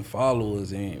 2,000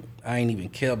 followers and I ain't even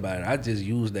care about it. I just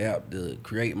used the app to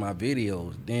create my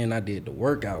videos. Then I did the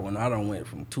workout when I done went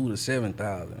from 2 to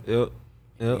 7,000. Yep.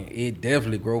 It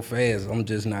definitely grow fast. I'm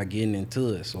just not getting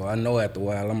into it. So I know after a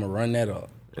while I'm gonna run that up.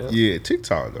 Yeah,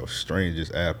 TikTok the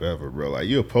strangest app ever, bro. Like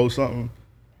you'll post something,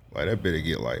 like that better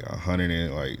get like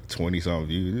 120 something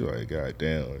views. You're like, god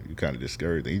damn, you kind of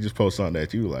discouraged. And you just post something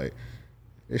that you like,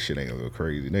 this shit ain't gonna go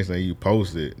crazy. Next thing you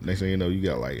post it, next thing you know, you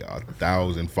got like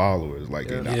 1,000 followers like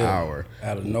in an hour.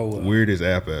 Out of nowhere. Weirdest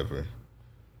app ever.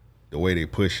 The way they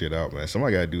push shit out, man.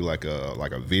 Somebody gotta do like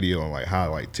a video on like how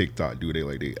like TikTok do they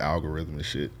like the algorithm and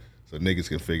shit, so niggas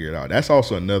can figure it out. That's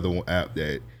also another app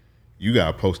that you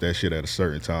gotta post that shit at a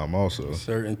certain time also. A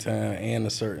certain time and a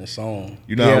certain song.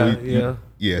 You know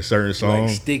certain song.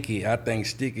 Like Sticky. I think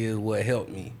Sticky is what helped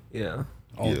me. Yeah.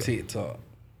 On TikTok.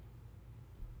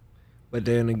 But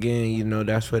then again, you know,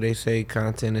 that's where they say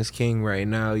content is king right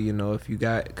now. You know, if you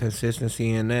got consistency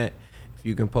in that, if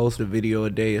you can post a video a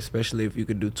day, especially if you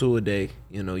could do 2 a day,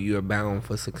 you know, you are bound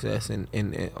for success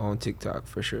in on TikTok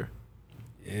for sure.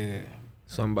 Yeah.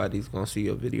 Somebody's gonna see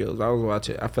your videos.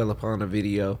 I fell upon a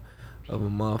video of a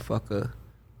motherfucker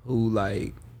who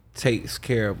like takes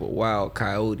care of a wild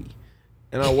coyote.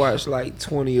 And I watched like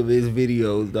 20 of his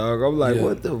videos, dog. I'm like,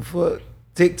 what the fuck?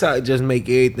 TikTok just make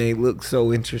everything look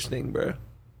so interesting, bro.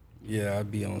 Yeah, I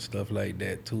be on stuff like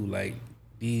that too. Like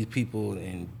these people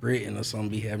in Britain or something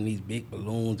be having these big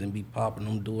balloons and be popping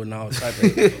them, doing all type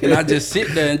of and I just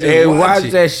sit there and just watch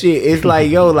it. That shit. It's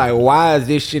like, yo, like, why is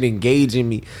this shit engaging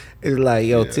me? It's like,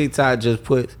 yo, TikTok just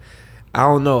puts, I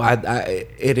don't know,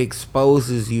 it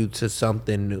exposes you to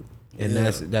something new. And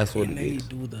that's what and it is.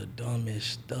 They do the dumbest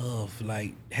stuff,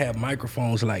 like have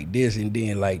microphones like this, and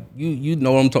then like you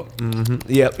know what I'm talking.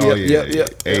 Mm-hmm. Yep.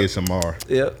 ASMR.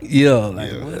 Yep. Yeah.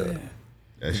 Like what?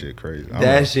 That shit crazy.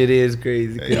 That shit is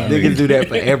crazy. Cause niggas do that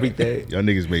for everything. Y'all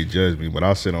niggas may judge me, but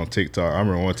I'll sit on TikTok. I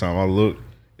remember one time I looked,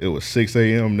 it was 6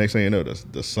 a.m. Next thing you know,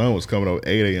 the sun was coming up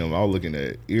 8 a.m. I was looking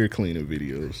at ear cleaning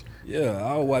videos. Yeah,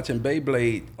 I was watching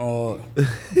Beyblade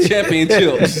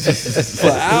championships for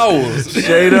hours.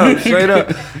 Straight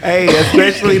up. Hey,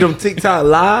 especially them TikTok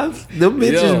lives, them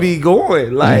bitches be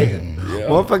going. Like,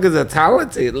 motherfuckers are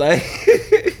talented. Like,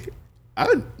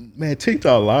 man,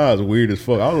 TikTok lives weird as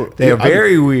fuck. They're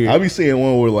very weird. I be seeing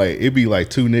one where like it be like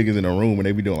 2 niggas in a room and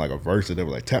they be doing like a verse and they be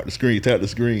like tap the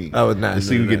screen. Oh, nah, to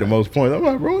see who get the most points. I'm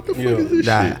like, bro, what the fuck is this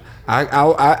shit?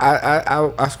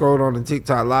 I scrolled on the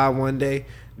TikTok live one day.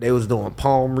 They was doing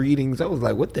palm readings. I was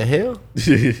like, what the hell?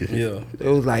 Yeah. It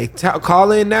was like,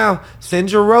 call in now.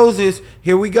 Send your roses.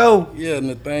 Here we go. Yeah, and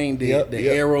the thing, the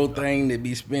arrow thing that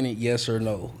be spinning, yes or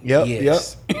no.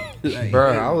 Yes. Like,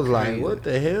 bro, I was like, what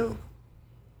the hell?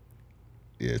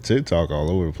 Yeah, TikTok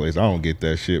all over the place. I don't get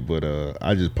that shit, but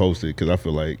I just posted because I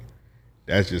feel like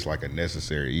that's just like a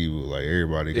necessary evil. Like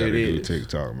everybody got to do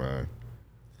TikTok, man.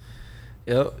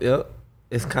 Yep.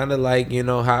 It's kind of like, you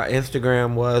know, how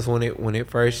Instagram was when it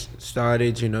first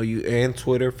started, you know, and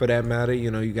Twitter for that matter.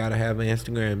 You know, you got to have an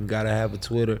Instagram, you got to have a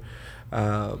Twitter.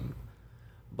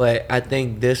 But I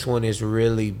think this one is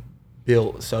really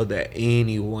built so that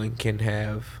anyone can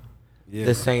have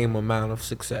the same amount of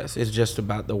success. It's just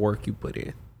about the work you put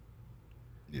in.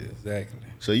 Yeah, exactly.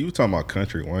 So you were talking about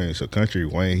Country Wayne. So Country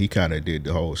Wayne, he kind of did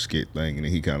the whole skit thing, and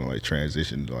then he kind of like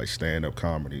transitioned to like stand-up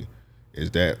comedy.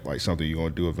 Is that like something you're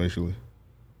going to do eventually?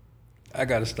 I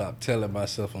got to stop telling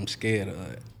myself I'm scared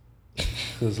of it.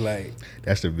 Because like...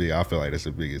 I feel like that's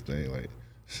the biggest thing. Like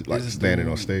standing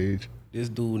on stage. This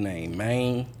dude named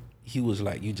Maine, he was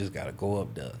like, you just got to go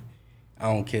up there. I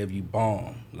don't care if you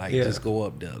bomb. Like, just go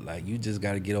up there. Like, you just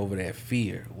got to get over that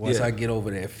fear. Once I get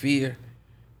over that fear,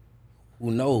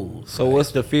 who knows? So like,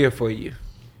 what's the fear for you?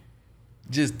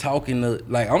 Just talking to,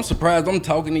 like, I'm surprised I'm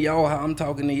talking to y'all how I'm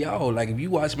talking to y'all. Like, if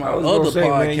you watch my other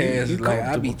podcasts, like,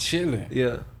 I be chilling.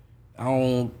 Yeah. I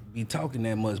don't be talking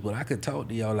that much, but I could talk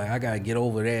to y'all. Like, I gotta get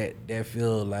over that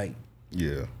feel like,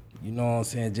 Yeah. you know what I'm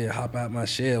saying, just hop out my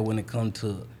shell when it comes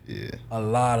to Yeah. a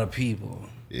lot of people.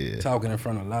 Yeah. Talking in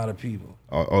front of a lot of people.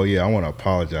 Oh yeah, I want to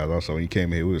apologize. Also, when you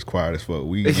came here, we was quiet as fuck.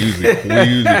 We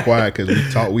usually quiet because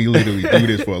we literally do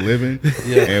this for a living,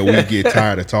 and we get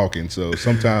tired of talking. So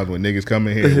sometimes when niggas come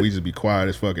in here, we just be quiet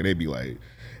as fuck, and they be like,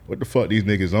 "What the fuck these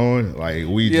niggas on?" Like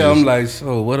I'm like,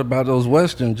 so what about those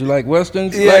westerns? You like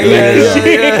westerns? Yeah.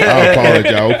 I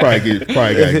apologize. We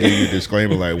probably gotta give you a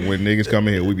disclaimer. Like when niggas come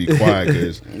in here, we be quiet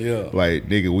because like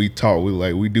nigga, we talk.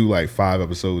 We do like 5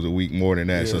 episodes a week, more than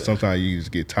that. So sometimes you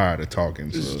just get tired of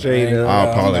talking. So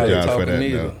I apologize for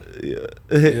that.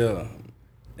 Yeah.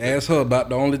 Ask her about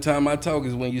the only time I talk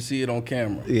is when you see it on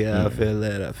camera. Yeah, I feel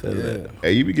that.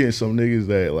 Hey, you be getting some niggas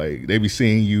that like they be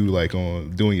seeing you like on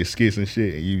doing your skits and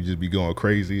shit, and you just be going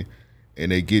crazy,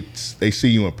 and they see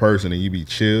you in person and you be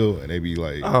chill, and they be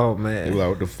like, oh man, they be like,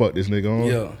 what the fuck this nigga on?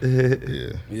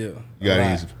 Yeah. You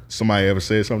got somebody ever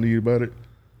said something to you about it?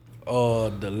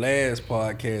 The last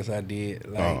podcast I did,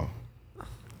 like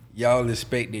y'all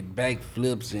expected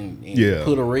backflips and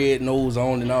put a red nose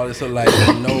on and all this stuff. Like,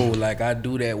 no, like I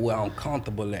do that where I'm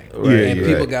comfortable at. And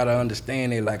people gotta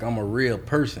understand it. Like I'm a real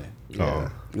person.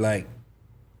 Like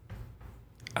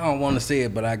I don't want to say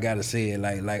it, but I gotta say it.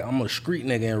 Like I'm a street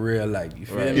nigga in real life. You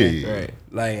feel me? Right.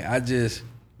 Like I just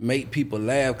make people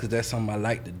laugh because that's something I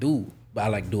like to do. But I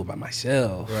like to do it by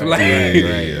myself.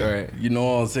 Right. You know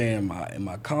what I'm saying? In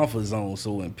my comfort zone.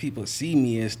 So when people see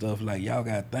me and stuff, like y'all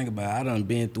gotta think about it. I done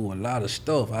been through a lot of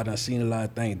stuff. I done seen a lot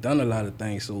of things, done a lot of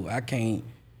things. So I can't,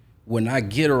 when I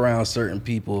get around certain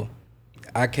people,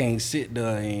 I can't sit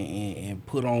there and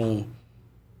put on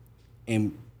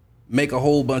and make a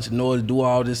whole bunch of noise, do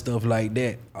all this stuff like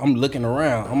that. I'm looking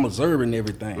around. I'm observing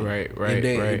everything. Right.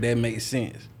 If that makes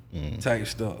sense. Type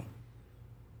stuff.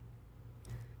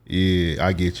 Yeah,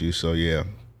 I get you. So yeah,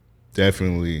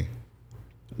 definitely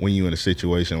when you in a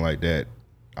situation like that,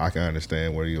 I can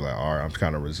understand where you're like, all right, I'm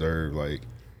kind of reserved. Like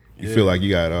you feel like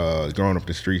you got growing up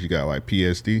the streets, you got like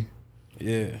PSD.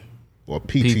 Yeah. Or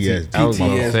PTSD.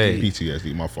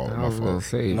 PTSD. My fault.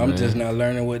 I'm just not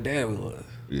learning what that was.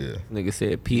 Yeah. Nigga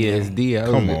said PSD.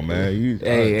 Come on, man.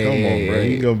 Come on, bro.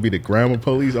 You gonna be the grammar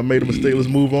police? I made a mistake. Let's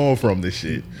move on from this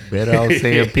shit. Better off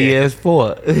saying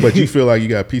PS4. But you feel like you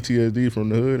got PTSD from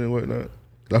the hood and whatnot?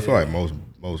 I feel like most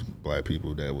black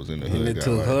people that was in the hood. And it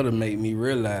took her to make me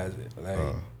realize it. Like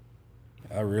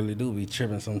I really do be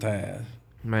tripping sometimes.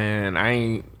 Man,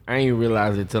 I ain't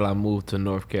realize it till I moved to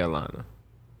North Carolina.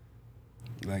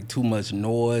 Like too much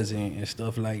noise and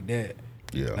stuff like that.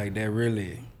 Yeah. Like that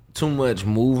really. Too much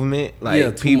movement,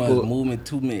 like too much movement,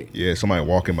 too much. Yeah, somebody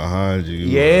walking behind you.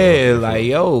 Yeah, like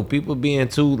yo, people being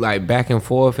too like back and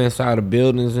forth inside of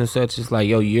buildings and such. It's like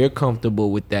yo, you're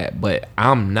comfortable with that, but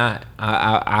I'm not.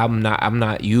 I'm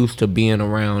not used to being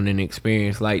around an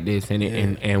experience like this,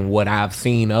 and what I've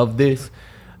seen of this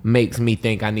makes me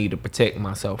think I need to protect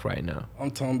myself right now.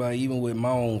 I'm talking about even with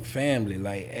my own family,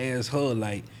 like as her,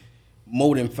 like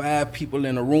more than 5 people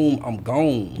in a room, I'm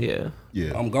gone. Yeah.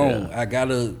 I'm gone. Yeah. I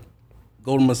gotta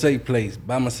go to my safe place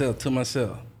by myself, to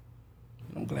myself.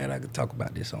 I'm glad I could talk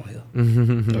about this on here.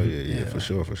 Oh yeah, for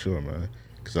sure, man.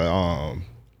 Cause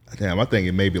I think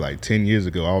it maybe like 10 years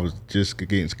ago, I was just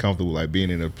getting comfortable like being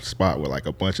in a spot with like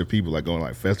a bunch of people, like going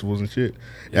like festivals and shit.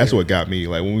 That's what got me.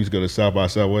 Like when we used to go to South by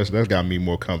Southwest, that got me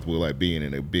more comfortable like being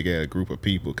in a big ass group of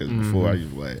people. Cause before I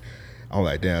used to like, I'm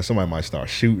like, damn, somebody might start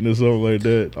shooting or something like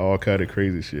that. All kind of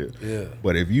crazy shit. Yeah.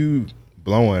 But if you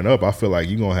blowing up, I feel like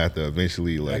you're gonna have to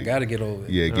eventually like. I gotta get over it.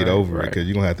 Yeah, get over it because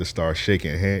you're gonna have to start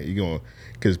shaking hands.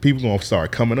 Because people gonna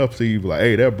start coming up to you, be like,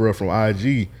 hey, that bro from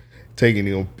IG taking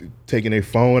their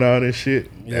phone out and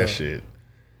shit. Yeah. That shit.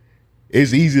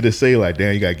 It's easy to say like,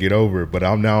 damn, you gotta get over it. But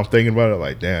I'm thinking about it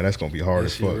like, damn, that's gonna be hard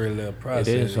as fuck. Really a process.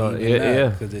 It is hard. Yeah.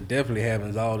 Because it definitely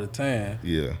happens all the time.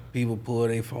 Yeah. People pull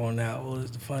their phone out. Oh,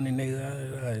 it's the funny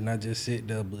nigga, and I just sit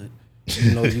there. But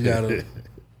you know, you gotta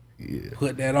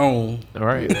put that on.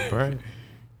 Right.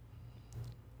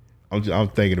 I'm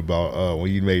thinking about when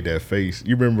you made that face.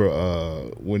 You remember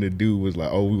when the dude was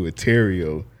like, "Oh, we were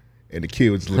Terrio," and the kid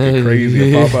was looking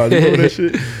crazy and pop out. You remember that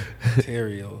shit?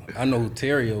 Terrio. I know who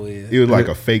Terrio is. It was like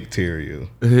a fake Terrio.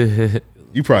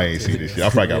 You probably ain't seen this shit. I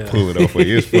probably got to pull it up for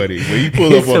you. It's funny. When you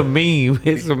pull it's up on,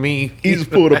 it's a meme. He just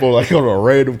pulled up on like on a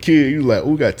random kid. He was like,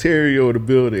 "We got Terrio in the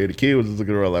building," and the kid was just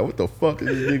looking around like, "What the fuck is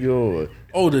this nigga on?"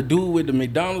 Oh, the dude with the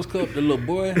McDonald's cup, the little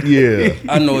boy? Yeah.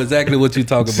 I know exactly what you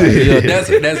talking about. Yeah,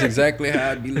 that's exactly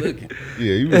how I'd be looking.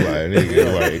 Yeah, you be like,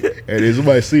 nigga, like, and then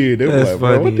somebody see it, they be like,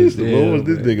 bro, what was this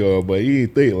nigga on? But he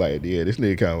didn't think like, yeah, this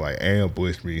nigga kind of like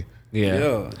ambushed me.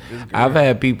 Yeah. I've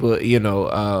had people,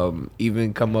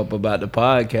 even come up about the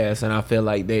podcast, and I feel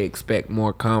like they expect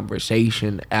more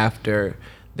conversation after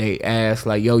they ask,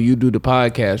 like, yo, you do the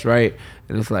podcast, right?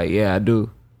 And it's like, yeah, I do.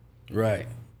 Right.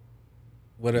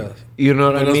 What else? You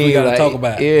know what I mean? We gotta like, talk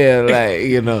about. Yeah,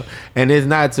 like, and it's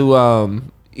not to,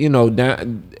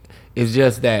 it's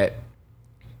just that,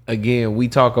 again, we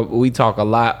talk a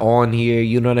lot on here,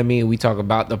 you know what I mean? We talk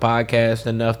about the podcast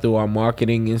enough through our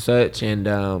marketing and such,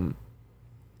 and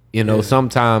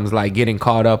sometimes like getting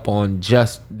caught up on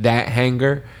just that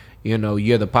hanger, you're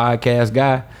the podcast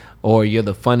guy or you're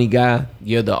the funny guy,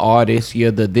 you're the artist, you're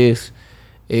the this,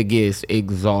 it gets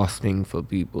exhausting for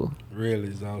people. Real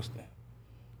exhausting.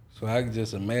 So I can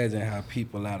just imagine how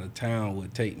people out of town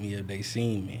would take me if they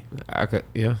seen me. I could,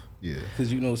 yeah.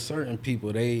 Because certain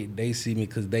people they see me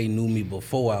because they knew me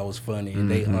before I was funny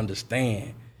and they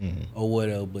understand or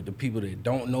whatever. But the people that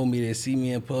don't know me, that see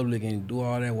me in public and do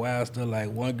all that wild stuff,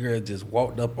 like one girl just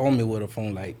walked up on me with a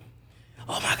phone like,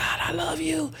 "Oh my God, I love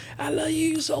you,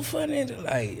 you so funny."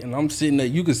 And I'm sitting there,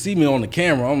 you can see me on the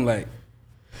camera. I'm like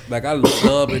I looked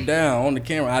up and down on the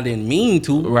camera. I didn't mean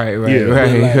to.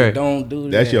 Right. Don't do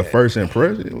that. That's your first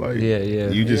impression. Like, yeah.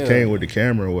 You just came with the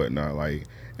camera and whatnot. Like,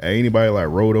 anybody like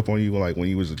rolled up on you like when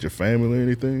you was with your family or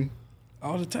anything?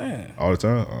 All the time. All the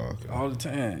time? Oh, okay. All the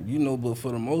time. But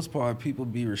for the most part, people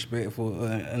be respectful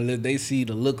unless they see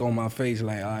the look on my face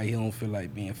like, all right, he don't feel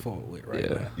like being fought with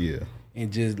now. Yeah.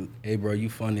 And just, hey, bro, you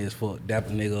funny as fuck. Dap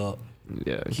a nigga up.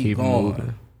 Yeah, keep going.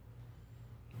 Moving.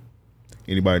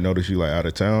 Anybody notice you like out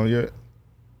of town yet?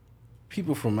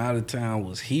 People from out of town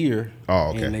was here. Oh,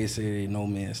 okay. And they say they know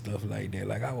me and stuff like that.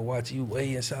 Like, I would watch you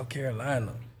way in South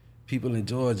Carolina. People in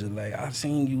Georgia, like, I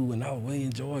seen you when I was way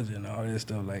in Georgia and all that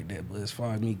stuff like that. But as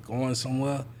far as me going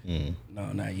somewhere,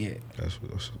 no, not yet. That's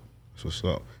what's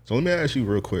up. So let me ask you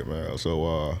real quick, man.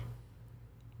 So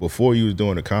before you was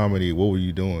doing the comedy, what were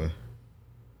you doing?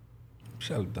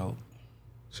 Selling dope.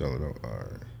 Selling dope, all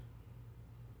right.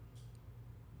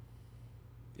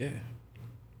 Yeah.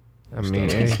 I mean,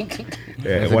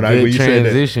 yeah, when you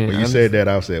said that,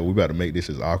 I said we about to make this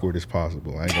as awkward as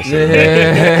possible. I ain't gonna say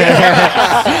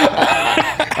that.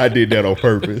 I did that on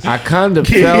purpose. I kind of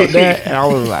felt that, and I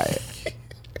was like,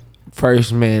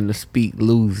 first man to speak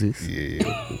loses.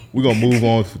 Yeah, we're gonna move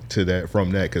on to that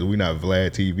from that because we're not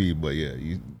Vlad TV, but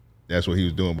yeah, that's what he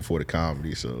was doing before the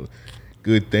comedy. So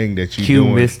good thing that you Cue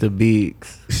doing Mr.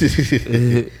 Biggs.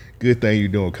 Good thing you're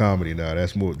doing comedy now.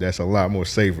 That's a lot more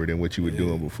safer than what you were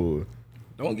doing before.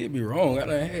 Don't get me wrong. I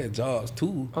done had jobs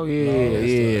too. Oh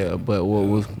yeah. But what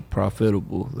was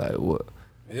profitable? Like what?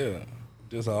 Yeah,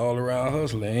 just an all around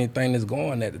hustler. Anything that's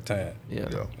going at the time. Yeah.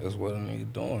 That's what a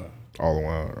nigga doing. All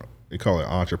around. They call it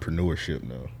entrepreneurship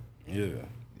now. Yeah.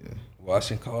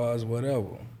 Washing cars,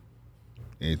 whatever.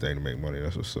 Anything to make money.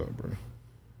 That's what's up, bro.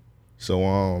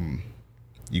 So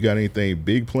you got anything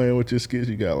big planned with your skits?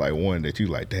 You got like one that you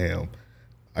like, damn,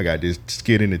 I got this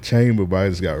skit in the chamber, but I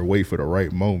just got to wait for the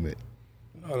right moment.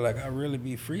 No, like I really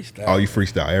be freestyle. Oh, you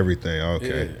freestyle everything.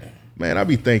 Okay. Yeah. Man, I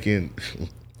be thinking,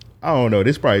 I don't know,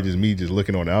 this probably just me just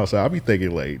looking on the outside. I be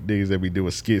thinking like niggas that be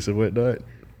doing skits and whatnot.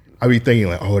 I be thinking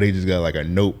like, oh, they just got like a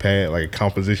notepad, like a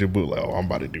composition book, like, oh, I'm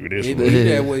about to do this. It be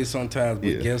that way sometimes,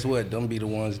 but guess what? Them be the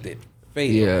ones that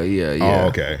fail. Yeah. Oh,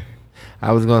 okay.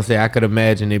 I was gonna say I could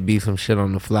imagine it be some shit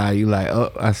on the fly. You like,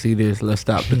 oh, I see this. Let's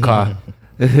stop the car.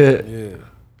 Yeah.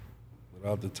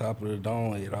 But off the top of the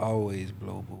dome, it always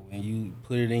blow. But when you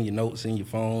put it in your notes in your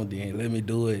phone, then let me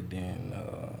do it. Then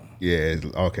yeah,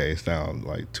 okay. It sounds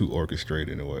like too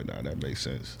orchestrated and whatnot. That makes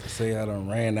sense. Say I done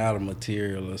ran out of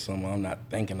material or something. I'm not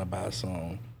thinking about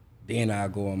something. Then I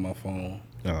go on my phone.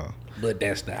 But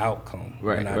that's the outcome.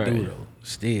 Right. And I do though.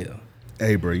 Still.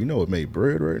 Hey, bro, you know what made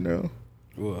bread right now?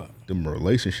 What? Them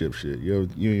relationship shit. You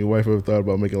and your wife ever thought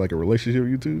about making like a relationship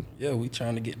YouTube? Yeah, we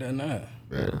trying to get that now.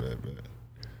 Bad.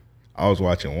 I was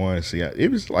watching one. It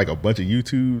was like a bunch of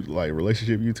YouTube, like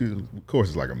relationship YouTubes. Of course,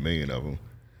 it's like 1 million of them.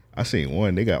 I seen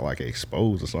one. They got like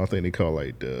exposed or something. I think they call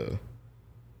like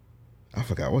I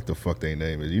forgot what the fuck their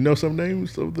name is. You know some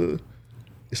names of the?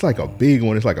 It's like a big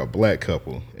one. It's like a black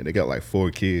couple, and they got like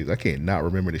 4 kids. I can't not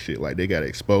remember the shit. Like they got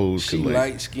exposed. She like,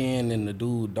 light skinned and the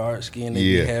dude dark skinned.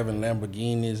 They be having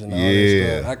Lamborghinis and all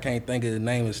that stuff. I can't think of the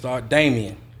name. It start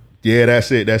Damien. Yeah,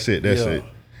 that's it.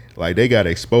 Like they got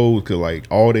exposed because like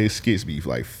all their skits be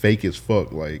like fake as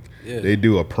fuck. Like they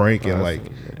do a prank and like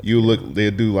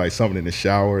they'll do like something in the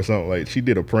shower or something. Like she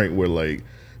did a prank where like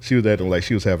she was acting like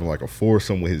she was having like a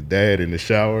foursome with his dad in the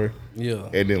shower. Yeah.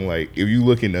 And then like if you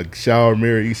look in the shower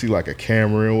mirror, you see like a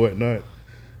camera and whatnot.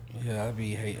 Yeah, I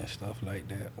be hating stuff like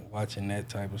that. Watching that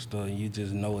type of stuff, you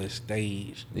just know it's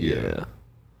staged. Yeah.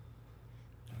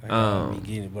 Like, I be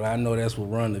getting it, but I know that's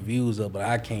what run the views up. But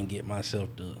I can't get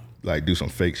myself to Like do some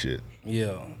fake shit.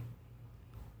 Yeah.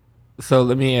 So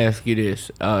let me ask you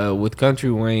this: with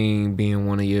Country Wayne being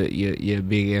one of your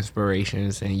big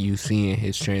inspirations, and you seeing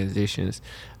his transitions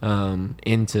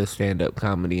into stand up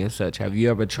comedy and such, have you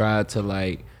ever tried to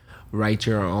like write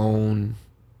your own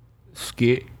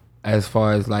skit as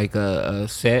far as like a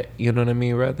set? You know what I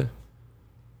mean, rather?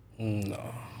 No.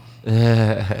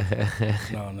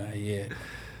 No, not yet.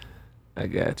 I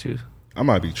got you. I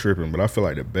might be tripping, but I feel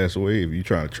like the best way if you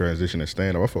trying to transition to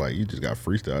stand up, I feel like you just got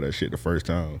freestyle that shit the first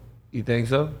time. You think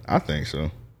so? I think so.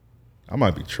 I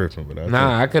might be tripping, but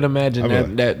I could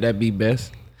imagine that'd be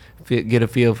best. Get a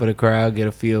feel for the crowd, get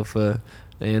a feel for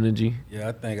the energy. Yeah,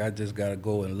 I think I just gotta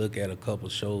go and look at a couple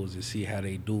shows and see how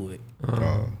they do it.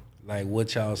 Like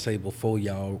what y'all say before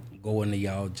y'all go into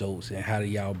y'all jokes and how do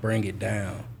y'all bring it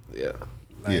down. Yeah.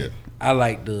 Like, I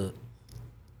like to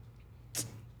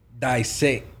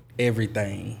dissect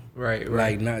everything. Right.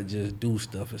 Like not just do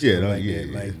stuff and stuff like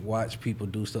that. Like watch people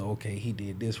do stuff. Okay, he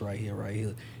did this right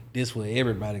here. This way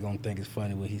everybody gonna think it's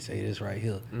funny when he say this right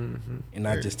here. Mm-hmm. And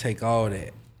I just take all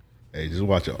that. Hey, just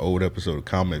watch an old episode of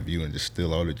Comment View and just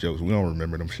steal all the jokes. We don't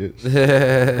remember them shits.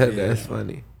 That's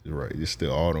funny. Right, just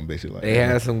steal all them basically. Like, they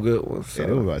had some good ones. So. It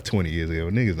was about 20 years ago.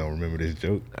 Niggas don't remember this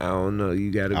joke. I don't know. You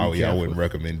gotta be careful. I wouldn't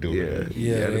recommend doing it.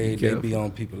 Yeah, they be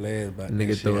on people's ass about nigga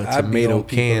that throw shit. a tomato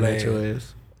can at your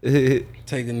ass.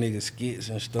 Take a nigga skits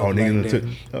and stuff like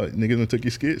that. Niggas done took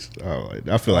your skits? Oh,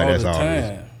 I feel like that's all it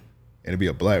is. And it'd be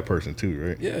a black person too,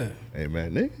 right? Yeah. Hey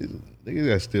man, niggas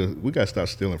got steal. We gotta stop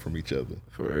stealing from each other.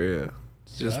 For real.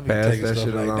 Just pass that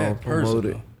shit like along. Promote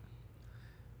it.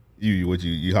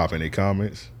 You hop in their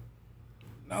comments?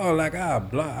 No, like I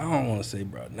don't want to say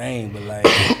bro name, but like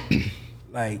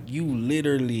like you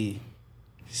literally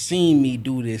seen me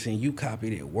do this and you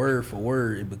copied it word for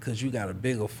word because you got a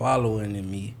bigger following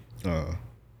than me.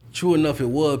 True enough, it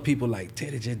was people like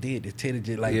Teddy just did this. Teddy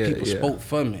just people spoke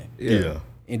for me. Yeah.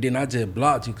 And then I just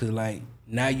blocked you because like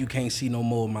now you can't see no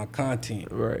more of my content,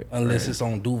 right? Unless it's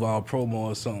on Duval promo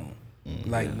or something.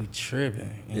 Like you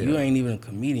tripping, and you ain't even a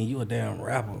comedian. You a damn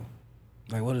rapper.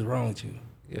 Like what is wrong with you?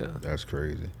 Yeah, that's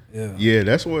crazy. Yeah,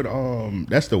 that's what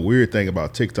that's the weird thing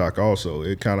about TikTok. Also,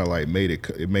 it kind of like made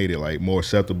it like more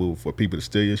acceptable for people to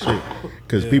steal your shit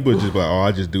because people just like, oh,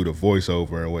 I just do the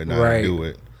voiceover and whatnot and do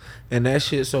it. And that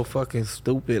shit's so fucking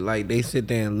stupid. Like they sit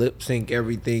there and lip sync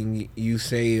everything you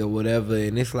say or whatever,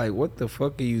 and it's like, what the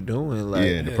fuck are you doing? Like,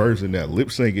 and the person that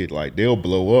lip sync it, like they'll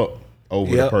blow up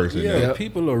over the person. Yeah,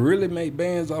 people will really make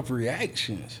bands off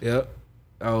reactions. Yep.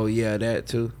 Oh yeah, that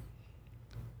too.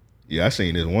 Yeah, I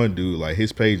seen this one dude, like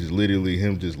his page is literally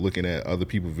him just looking at other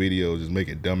people's videos, just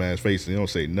making dumbass faces. He don't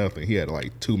say nothing. He had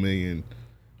like 2 million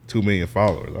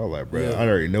followers. I was like, bro, I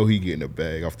already know he getting a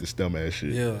bag off this dumbass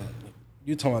shit. Yeah.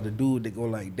 You talking about the dude that go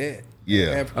like that?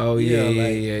 Yeah. Oh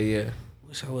yeah.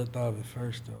 Wish I would have thought of it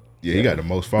first though. Yeah, he got the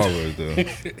most followers though.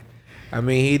 I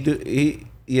mean, he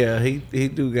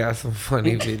do got some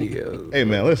funny videos. Hey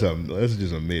man, let's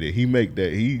just admit it. He make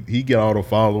that he get all the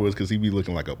followers because he be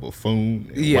looking like a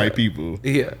buffoon. And white people.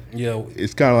 Yeah.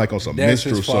 It's kind of like on some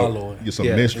minstrel show.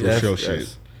 Minstrel show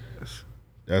shit.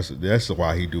 That's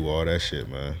why he do all that shit,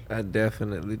 man. I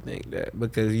definitely think that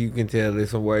because you can tell there's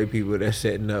some white people that's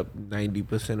setting up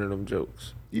 90% of them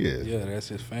jokes. Yeah. Yeah, that's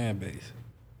his fan base.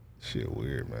 Shit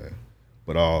weird, man.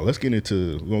 But let's get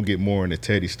into, we're going to get more into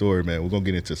Teddy's story, man. We're going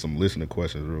to get into some listener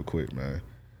questions real quick, man.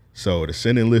 So to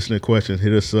send in listener questions,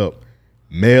 hit us up,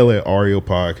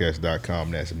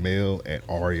 mail@ariopodcast.com. That's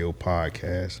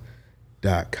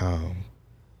mail@ariopodcast.com.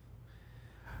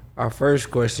 Our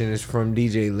first question is from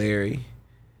DJ Larry.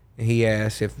 He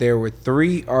asks, if there were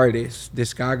 3 artists,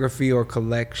 discography or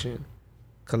collection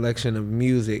of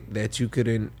music that you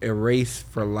could erase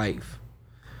for life,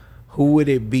 who would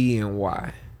it be and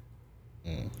why?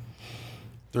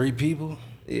 3 people?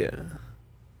 Yeah.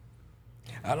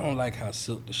 I don't like how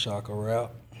Silk the Shocker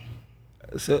rap.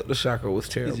 Silk the Shocker was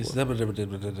terrible.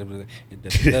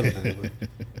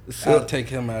 I'll take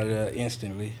him out of there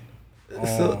instantly.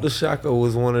 Silk the Shocker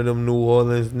was one of them New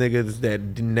Orleans niggas that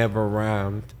never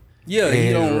rhymed. Yeah,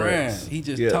 he don't rhyme. He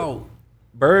just talk.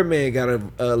 Birdman got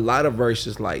a lot of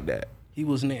verses like that. He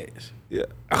was next. Yeah.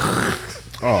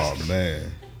 Oh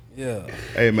man. Yeah.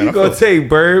 Hey man, you gonna take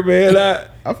Birdman out?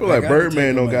 I feel like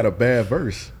Birdman don't got a bad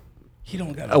verse. He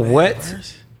don't got a bad what?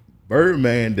 verse.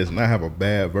 Birdman does not have a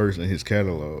bad verse in his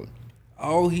catalog.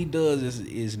 All he does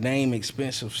is name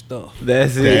expensive stuff.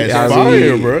 That's it. That's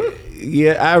fire, bro.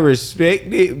 Yeah, I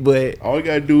respect it, but all you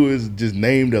gotta do is just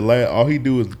name the last. All he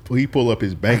do is he pull up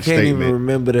his bank statement. I can't even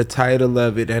remember the title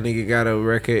of it. That nigga got a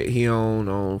record he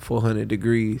on 400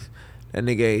 Degrees. That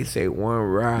nigga ain't say one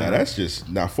rhyme. Now that's just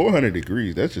 400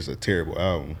 Degrees. That's just a terrible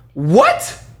album.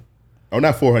 What? Oh,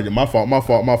 not 400. My fault.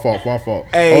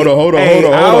 Hey, hold on.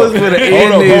 I was gonna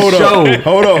end this show.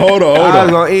 Hold on. I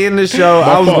was gonna end the show.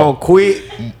 I was gonna quit.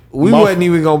 We wasn't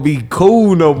even gonna be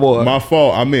cool no more. My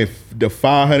fault. I meant the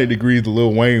 500 Degrees, the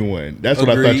Lil Wayne one. That's what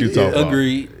I thought you talking about.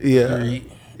 Agreed. Yeah.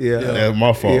 That's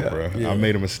my fault, bro. Yeah. I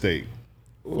made a mistake.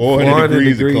 400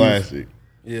 Degrees is a classic.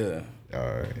 Yeah. All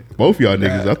right. Both y'all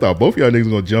niggas. I thought both y'all niggas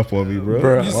gonna jump on me, bro.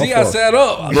 Bruh. You see, I sat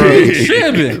up. Bro.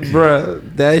 Tripping.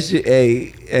 Bruh, that shit.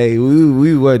 Hey,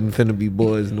 we wasn't finna be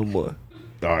boys no more.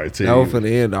 All right, That was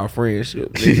finna end our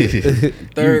friendship. Nigga.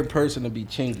 Third person to be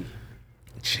Chingy.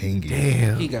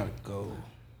 Damn. He gotta go,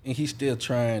 and he's still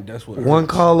trying. That's what. One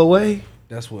hurts. call away.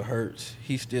 That's what hurts.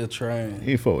 He's still trying.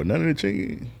 He ain't fuck with none of the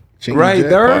Chingy. Right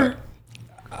there.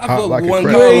 I fuck like one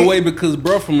a call crack. away because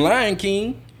bro from Lion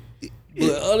King. But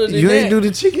other than You that, ain't do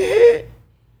the chicken head.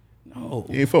 no.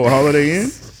 You ain't fuck with Holiday Inn?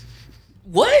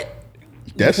 What?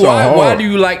 That song Why? hard. Why do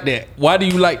you like that? Why do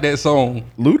you like that song?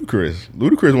 Ludacris,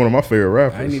 one of my favorite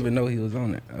rappers. I didn't even know he was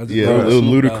on it. I just Yeah, heard it was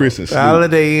Snoop Dogg. Ludacris and Snoop.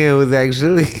 Holiday Inn was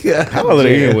actually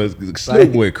Holiday Inn was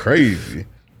Snoop went crazy.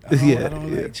 I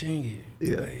don't like Chingy.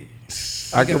 Yeah. Like,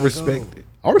 I can gotta respect go. it.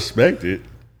 I respect it,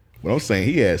 but I'm saying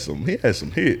he had some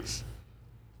hits.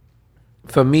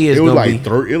 For me, it's It was gonna like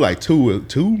be, like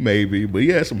two maybe, but he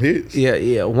had some hits.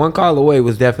 yeah. One call away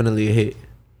was definitely a hit.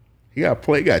 He got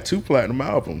 2 platinum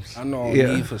albums. I know on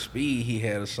Yeah. Need for Speed he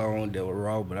had a song that was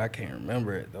raw, but I can't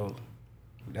remember it though.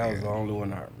 That was the only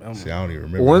one I remember. See, I don't even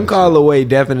remember. One that call shit. away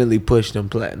definitely pushed him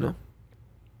platinum.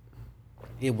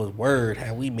 It was Word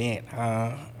how we met,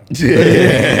 huh?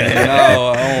 Yeah. No,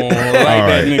 I don't like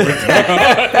that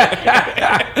nigga.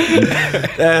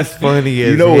 That's funny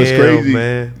as You know what's hell, crazy?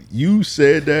 man. You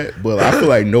said that, but I feel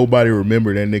like nobody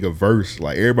remember that nigga verse.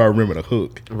 Like everybody remember the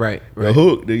hook. Right. The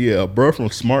hook, a bro from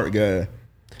Smart Guy.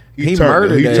 He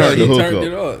murdered He that turned shit. the He hook turned up.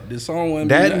 it up. The song wasn't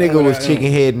That be nigga nothing was without him.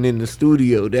 chicken heading in the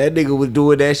studio. That nigga was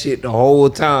doing that shit the whole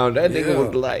time. That nigga Yeah.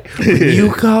 was like, when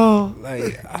you call.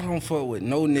 Like I don't fuck with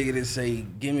no nigga that say,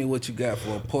 "Give me what you got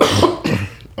for a pork chop."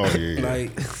 Oh yeah.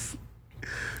 Like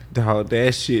Dog,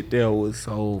 that shit there was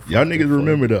so Y'all niggas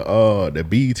remember the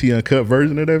BET Uncut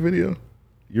version of that video?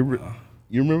 You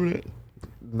remember that?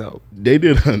 No. They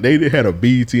did had a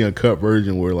BET Uncut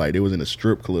version where like they was in a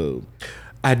strip club.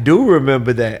 I do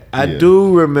remember that. I Yeah.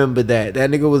 do remember that. That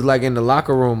nigga was like in the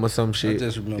locker room or some I shit.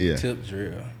 just remember Yeah. Tip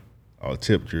Drill. Oh,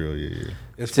 Tip Drill, yeah.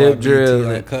 As Tip far as Drill.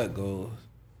 BT Uncut goes.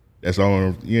 That's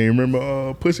all. You ain't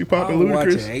remember Pussy I Poppin' was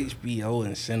watching Ludacris? HBO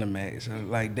and Cinemax.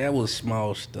 Like that was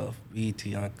small stuff.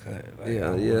 BT Uncut. Like,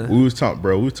 Yeah. We was talking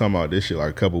about this shit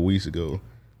like a couple weeks ago.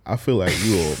 I feel like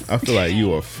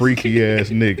you a freaky ass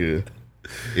nigga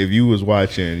if you was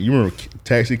watching. You remember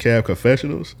Taxi Cab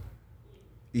Confessionals?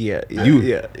 Yeah. You-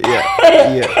 Yeah.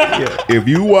 If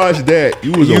you watched that,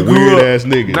 you was a grew weird up- ass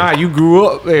nigga. Nah, you grew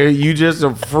up there. You just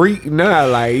a freak. Nah,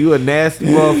 like you a nasty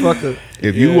motherfucker.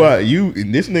 If you watch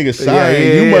and this nigga signed,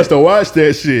 yeah, you yeah. must have watched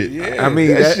that shit. I mean,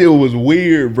 that shit was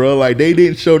weird, bro. Like they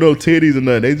didn't show no titties or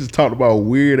nothing. They just talked about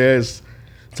weird ass.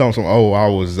 Talking some, I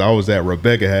was at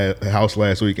Rebecca house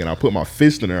last week and I put my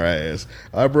fist in her ass.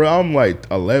 Bro, I'm like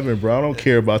 11, bro. I don't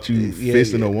care about you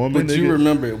fisting a woman. But nigga. you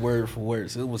remember it word for word.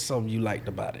 So it was something you liked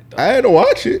about it, though. I had to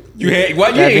watch it. You had why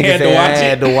you That ain't nigga had to said I watch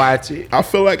had it? to watch it. I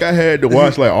feel like I had to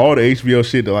watch like all the HBO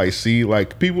shit to like see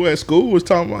like people at school was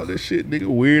talking about this shit, nigga.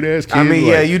 Weird ass kids. I mean,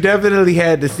 like, yeah, you definitely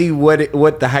had to see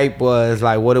what the hype was,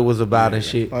 like what it was about and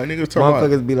shit. Like, niggas talking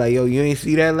Motherfuckers about, be like, yo, you ain't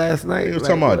see that last night? niggas Like,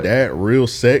 talking about what? that real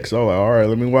sex. I was like, all right,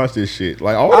 let me watch this shit.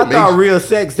 Like all I the thought real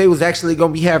sex, they was actually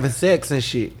gonna be having sex and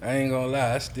shit. I ain't gonna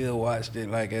lie, I still watched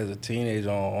it like as a teenager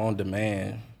on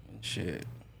demand and shit.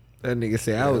 That nigga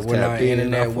said I was when our tapped in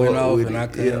and I internet went fucked off with and I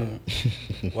it. couldn't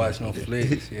watch no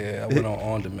flicks. Yeah, I went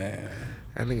on demand.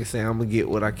 That nigga say I'm gonna get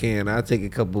what I can. I'll take a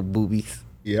couple boobies.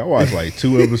 Yeah, I watched like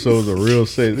 2 episodes of real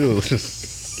sex. It was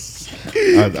just,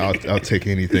 I'll take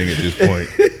anything at this point.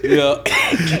 Yeah.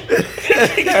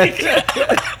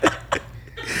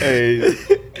 Hey,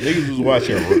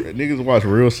 niggas watch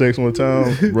real sex one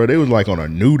time, bro. They was like on a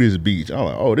nudist beach. I'm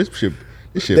like, oh, this shit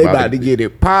They about to get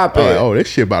it popping. oh, this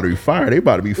shit about to be fire. They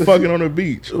about to be fucking on the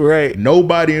beach. Right.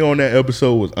 Nobody on that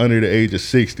episode was under the age of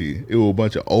 60. It was a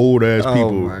bunch of old ass Oh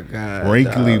people, my God,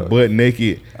 wrinkly, dog. butt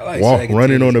naked, like running saggy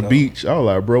on the titties, though. beach. I was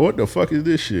like, bro, what the fuck is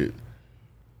this shit?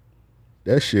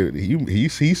 That shit, he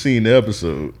seen the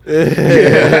episode. That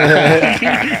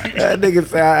nigga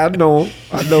say I know him.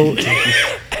 I know.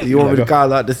 You want me to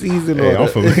call out the season Hey, or I'm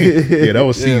familiar. Yeah, that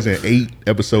was season 8,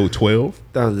 episode 12.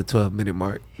 that was the 12-minute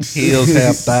mark. Heels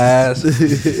have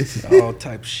thighs. All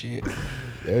type of shit.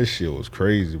 That shit was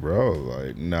crazy, bro. I was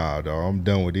like, nah, dog, I'm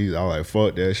done with these. I was like,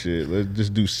 fuck that shit. Let's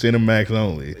just do Cinemax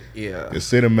only. Yeah. The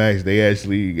Cinemax, they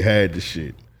actually had the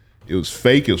shit. It was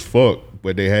fake as fuck,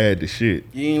 but they had the shit.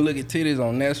 You ain't look at titties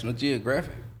on National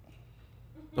Geographic?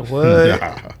 What?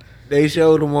 Nah. They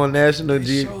showed them on National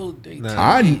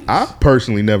Geographic. I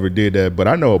personally never did that, but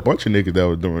I know a bunch of niggas that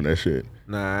was doing that shit.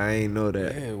 Nah, I ain't know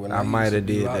that. Yeah, when I might have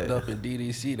did locked that. up in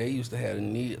DDC, they used to have the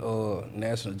neat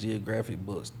National Geographic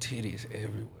books, titties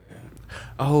everywhere.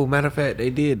 Oh, matter of fact, they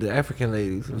did the African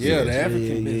ladies. Yeah, the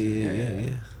African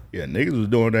bitches. Yeah, niggas was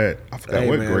doing that. I forgot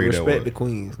what grade that was. Respect the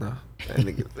queens, now. That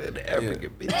nigga said the African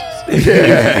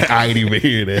bitches. I ain't even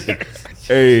hear that.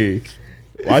 Hey,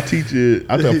 my teacher,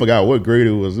 I forgot what grade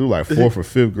it was. It was like 4th or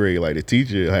 5th grade. Like the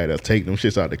teacher had to take them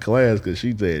shits out the class because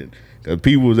she said, because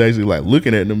people was actually like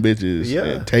looking at them bitches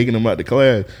and taking them out the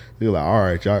class. They were like, all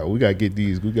right, y'all, we gotta get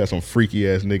these. We got some freaky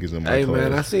ass niggas in my class. Hey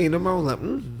man, I seen them. I was like,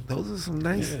 those are some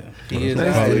nice. Yeah. He is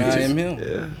I am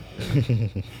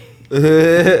him.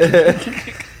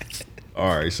 Yeah.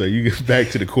 All right, so you get back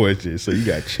to the question. So you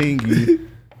got Chingy,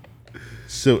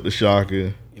 Silk the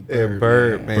Shocker, and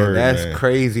Bird, man. Bird, That's man.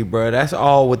 crazy, bro. That's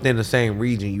all within the same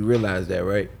region. You realize that,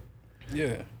 right?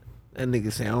 Yeah. That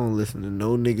nigga say I don't listen to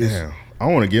no niggas. Damn. I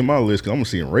want to get my list because I'm going to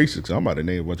see racist. Cause I'm about to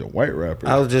name a bunch of white rappers.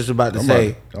 I was just about to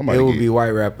say it would be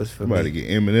white rappers for I'm me. about to get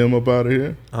Eminem up out of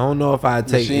here. I don't know if I'd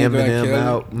take Machine Gun Eminem Kelly.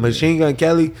 out. Machine Gun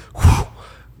Kelly, whew,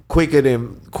 quicker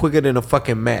than a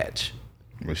fucking match.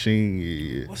 Machine,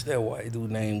 yeah. What's that white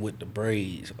dude name with the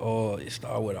braids? Oh, it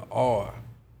start with an R.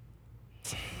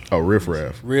 Oh, Riff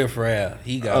Raff. Riff Raff.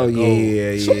 He got. Oh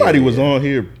yeah. Somebody was on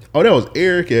here. Oh, that was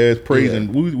Eric ass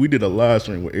praising. We did a live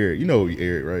stream with Eric. You know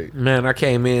Eric, right? Man, I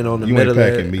came in on the You middle ain't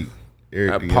of packing it. meat.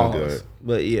 Eric I the young guy. paused.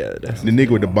 But yeah, that's The nigga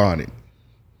with the bonnet.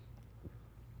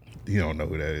 You don't know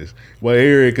who that is. Well,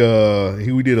 Eric,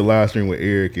 we did a live stream with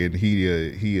Eric, and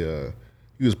he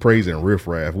was praising Riff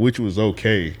Raff, which was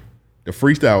okay. The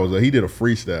freestyle was he did a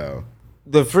freestyle.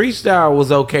 the freestyle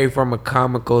was okay from a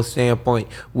comical standpoint,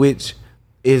 which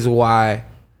is why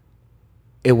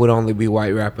it would only be white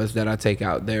rappers that I take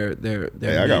out their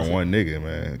Hey, I got one nigga,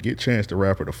 man. Get Chance the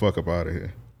Rapper the fuck up out of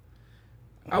here.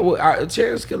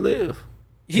 Chance could live.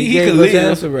 He gave could us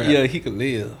live. acid rap. Yeah, he could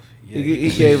live. Yeah, He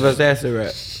gave us acid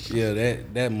rap. Yeah,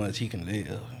 that much he can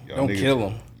live. Y'all Don't niggas- kill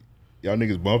him. Y'all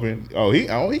niggas bumping. He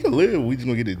can live. We just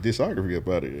gonna get his discography up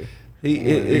out of here.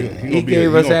 He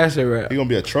gave us acid rap. He gonna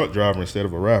be a truck driver instead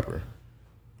of a rapper.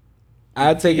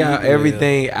 I take out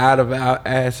everything out of our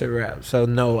acid rap. So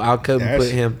no, I couldn't put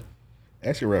him.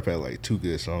 Acid rap had like 2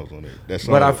 good songs on it. That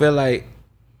song, But I feel like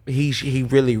he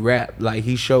really rapped. Like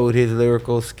he showed his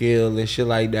lyrical skill and shit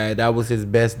like that. That was his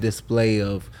best display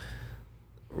of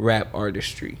rap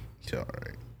artistry. All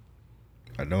right.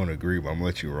 I don't agree, but I'm gonna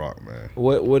let you rock, man.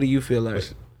 What do you feel like?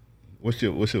 What's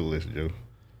your list, Joe?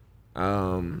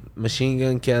 Machine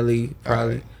Gun Kelly,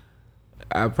 probably. Right.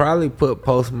 I probably put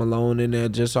Post Malone in there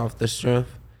just off the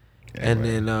strength. Yeah, and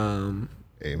man. then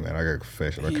Hey man, I got a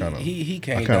confession. I kind of he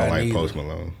can't I kind die of like neither. Post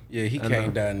Malone. Yeah, he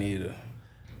can't die neither.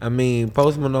 I mean,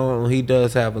 Post Malone, he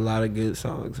does have a lot of good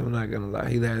songs. I'm not gonna lie.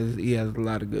 He has a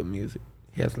lot of good music.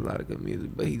 He has a lot of good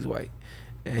music, but he's white,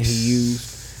 and he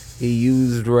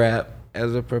used rap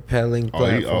as a propelling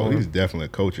platform. He's definitely a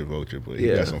culture vulture, but he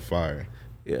got some fire.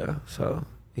 Yeah, so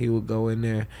he would go in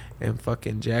there and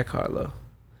fucking Jack Harlow.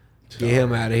 Get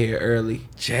him out of here early.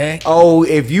 Jack? Oh,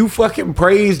 if you fucking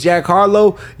praise Jack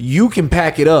Harlow, you can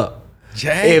pack it up.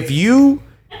 Jack? If you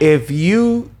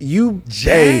Jack?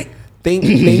 hey,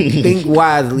 think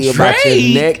wisely about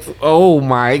your next. Oh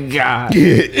my God.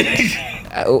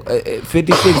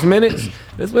 56 minutes.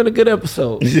 It's been a good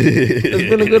episode.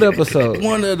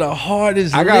 One of the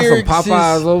hardest I got some lyricists.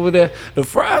 Popeyes over there. The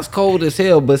fries cold as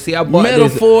hell, but see, I bought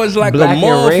Metaphors this like a Black and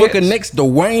motherfucker Ranch. next to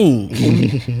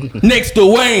Wayne. Next to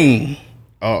Wayne.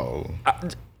 Oh,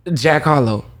 Jack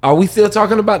Harlow. Are we still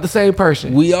talking about the same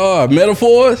person? We are.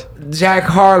 Metaphors? Jack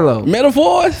Harlow.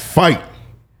 Metaphors? fight!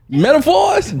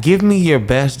 Metaphors? Give me your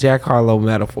best Jack Harlow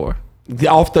metaphor.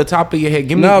 Off the top of your head.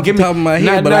 Give me, Not off give the me, top of my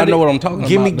head, but I know what I'm talking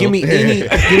give about, Me, give me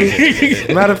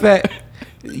any. Matter of fact,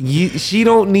 she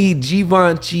don't need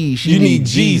Givenchy. She You need need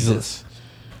Jesus.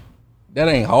 That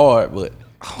ain't hard, but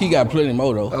he got plenty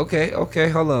more though. Okay,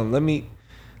 hold on. Let me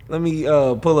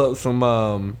pull up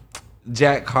some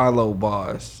Jack Harlow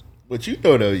bars. But you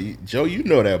know though, Joe, you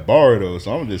know that bar though.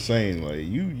 So I'm just saying, like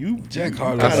you Jack you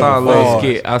Harlow. kind I of saw a a little fraud.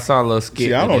 skit. I saw a little skit.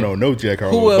 See, I don't know no Jack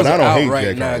Harlow, Who else but I don't out hate right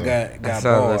Jack now Harlow. I got saw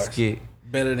a little bars skit.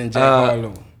 better than Jack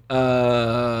Harlow?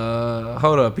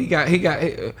 Hold up. He got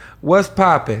what's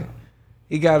popping?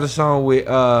 He got a song with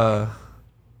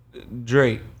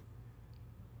Drake.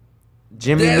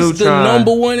 Jimmy That's Neutron. the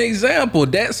number one example.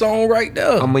 That song right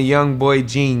there. I'm a young boy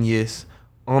genius.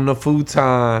 On the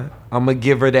futon, I'ma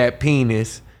give her that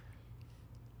penis.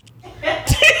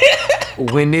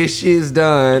 When this shit's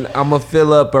done, I'ma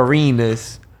fill up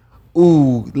arenas.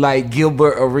 Ooh, like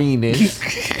Gilbert Arenas.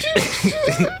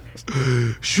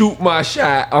 Shoot my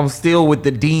shot. I'm still with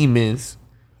the demons.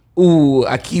 Ooh,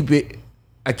 I keep it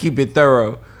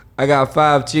thorough. I got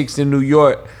 5 chicks in New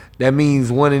York. That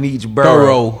means 1 in each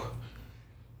borough.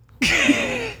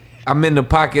 I'm in the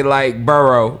pocket like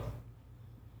Burrow.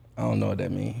 I don't know what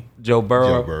that means. Joe Burrow.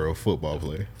 Joe Burrow, football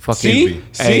player. Fucking,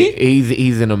 hey,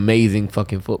 he's an amazing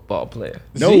fucking football player.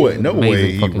 No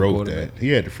way he fucking wrote that. He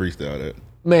had to freestyle that.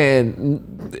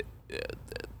 Man,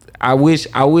 I wish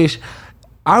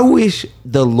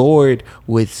the Lord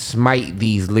would smite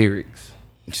these lyrics.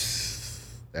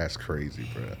 That's crazy,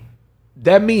 bro.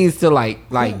 That means to like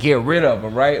get rid of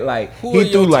them, right? Like Who are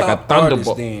he threw your like a top artists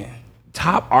thunderbolt. then?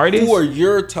 Top artists? Who are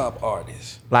your top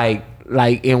artists? Like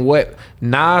in what?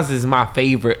 Nas is my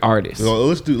favorite artist. So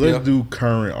let's do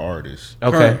current artists.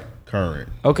 Okay. Current.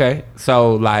 Okay.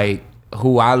 So like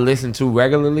who I listen to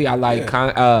regularly, I like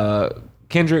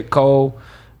Kendrick Cole.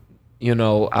 You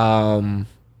know,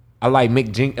 I like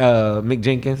Mick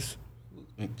Jenkins.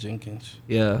 Mick Jenkins.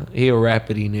 Yeah, he a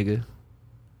rapidy nigga.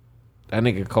 That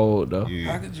nigga cold though.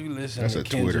 Yeah. How could you listen That's to a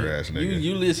Kendrick? Twitter ass nigga.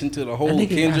 You listen to the That whole nigga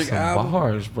Kendrick got some album?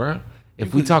 bars, bro.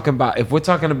 If we're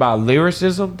talking about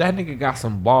lyricism, that nigga got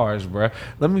some bars, bro.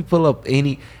 Let me pull up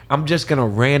any. I'm just gonna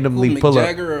randomly Who, Mick pull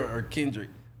Jagger or Kendrick?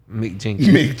 up Mick Jenkins.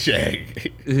 Mick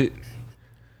Jagger.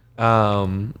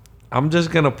 I'm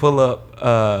just gonna pull up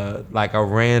like a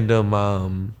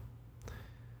random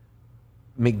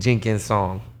Mick Jenkins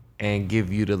song and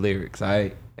give you the lyrics,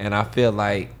 alright? And I feel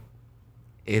like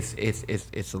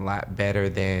it's a lot better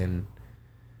than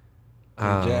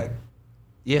Jack.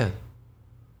 Yeah.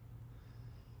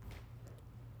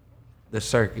 The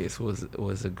Circus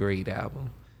was a great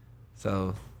album.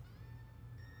 So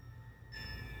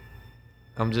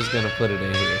I'm just gonna put it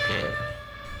in here for it.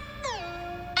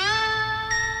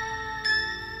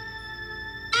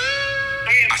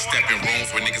 I step in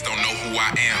rooms where niggas don't know who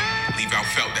I am. Leave out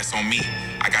felt, that's on me.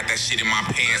 I got that shit in my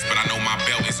pants, but I know my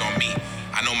belt is on me.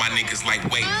 I know my niggas like,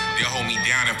 wait, they'll hold me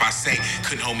down if I say,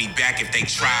 couldn't hold me back if they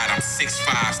tried. I'm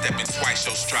 6'5", stepping twice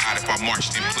your stride if I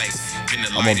marched in place. Been the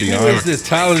light Who is this,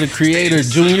 Tyler the Creator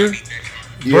Jr.?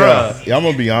 Yeah, I'm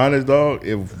gonna be honest, dog.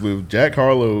 If Jack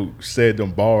Harlow said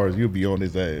them bars, you'd be on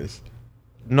his ass.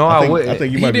 No, I wouldn't. I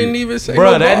think you He might didn't be. even say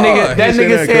Bro, no that bar.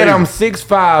 nigga said I'm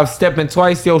 6'5", stepping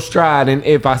twice your stride, and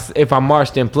if I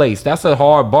marched in place, that's a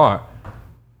hard bar.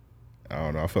 I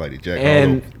don't know. I feel like the Jack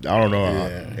And- Harlow. I don't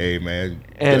know. Hey man.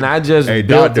 And I just Hey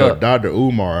built up. Dr.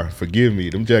 Umar, forgive me.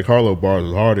 Them Jack Harlow bars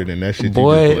was harder than that shit. You just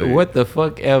Boy, played. what the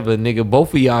fuck ever, nigga.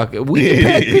 Both of y'all, we can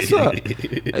pack this up.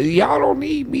 Y'all don't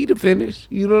need me to finish.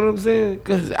 You know what I'm saying?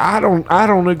 Because I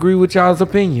don't agree with y'all's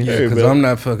opinion. Yeah, because I'm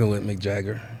not fucking with Mick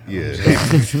Jagger. Yeah.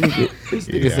 This nigga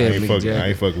Yeah, said I Mick ain't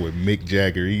Jagger. fucking with Mick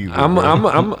Jagger either. I'm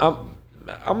bro.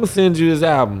 gonna send you this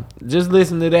album. Just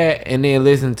listen to that and then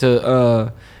listen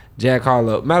to Jack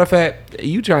Harlow. Matter of fact,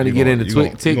 you trying to get into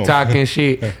TikTok and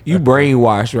shit. You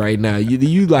brainwashed right now.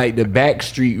 You like the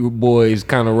Backstreet Boys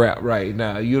kind of rap right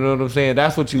now. You know what I'm saying?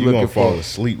 That's what you gonna looking fall for.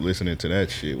 asleep listening to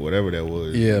that shit, whatever that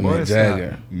was. Yeah, Mick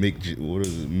Jagger. What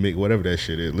is it? Mick, whatever that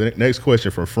shit is. Next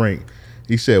question from Frank.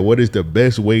 He said, "What is the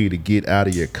best way to get out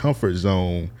of your comfort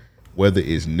zone, whether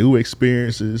it's new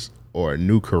experiences or a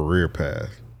new career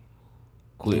path?"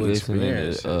 Quit New listening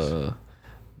experiences. to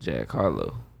Jack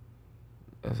Harlow.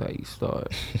 That's how you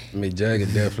start. Mick Jagger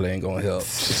definitely ain't gonna help.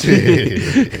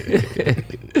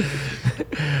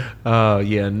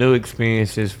 Yeah, new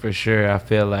experiences for sure. I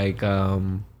feel like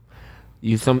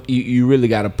you really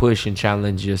got to push and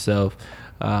challenge yourself.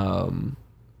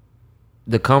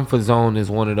 The comfort zone is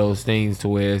one of those things to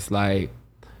where it's like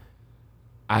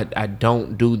I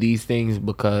don't do these things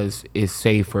because it's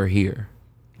safer here.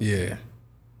 Yeah.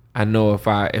 I know if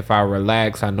I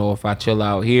relax, I know if I chill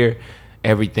out here,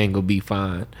 everything will be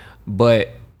fine. But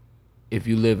if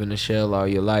you live in a shell all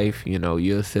your life, you know,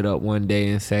 you'll sit up one day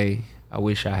and say, I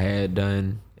wish I had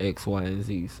done X, Y, and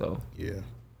Z. So Yeah,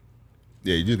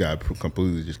 you just gotta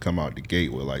completely just come out the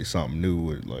gate with like something new.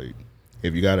 With like,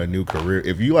 if you got a new career,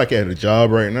 if you like at a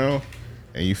job right now,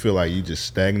 and you feel like you just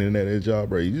stagnant at that job,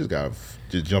 bro, you just gotta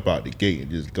just jump out the gate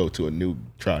and just go to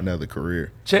try another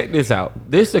career. check this out.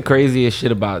 This is the craziest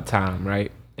shit about time,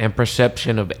 right? And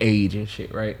perception of age and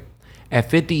shit, right? At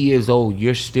 50 years old,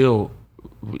 you're still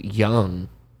young,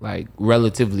 like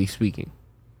relatively speaking.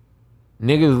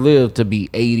 Niggas live to be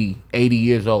 80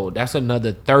 years old. That's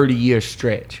another 30-year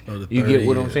stretch. You get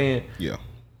what I'm saying? Yeah.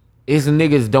 it's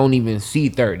niggas don't even see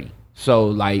 30. So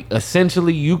like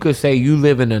essentially you could say you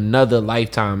live in another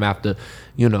lifetime after,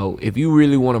 you know, if you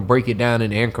really want to break it down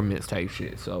in increments type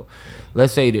shit. So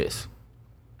let's say this.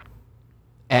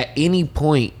 At any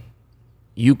point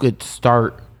you could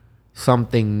start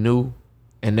something new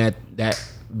and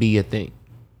that be a thing.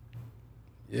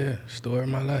 Yeah, story of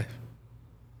my life.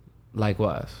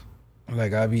 Likewise.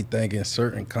 Like I be thinking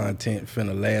certain content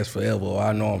finna last forever, or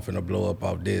I know I'm finna blow up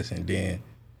off this, and then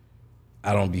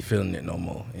I don't be feeling it no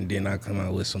more. And then I come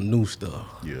out with some new stuff.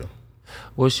 Yeah.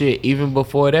 Well shit, even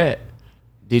before that,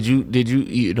 did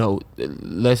you know,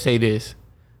 let's say this,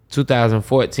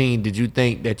 2014, did you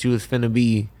think that you was finna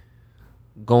be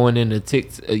going into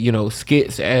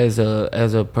skits as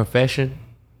a profession?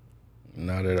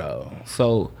 Not at all.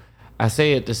 So I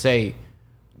say it to say,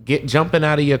 jumping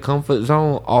out of your comfort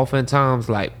zone oftentimes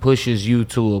like pushes you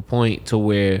to a point to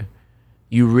where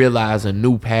you realize a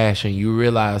new passion. You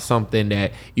realize something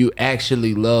that you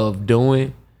actually love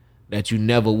doing that you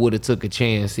never would have took a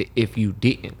chance if you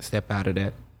didn't step out of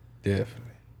that.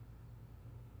 Definitely.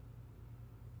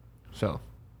 So.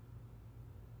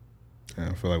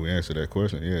 I feel like we answered that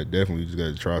question. Yeah, definitely you just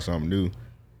got to try something new.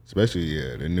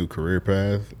 Especially, the new career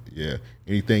path. Yeah.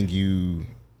 Anything you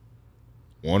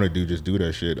want to do, just do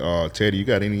that shit. Teddy, you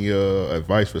got any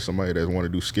advice for somebody that want to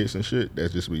do skits and shit?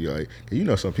 That's just be like, you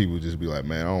know, some people just be like,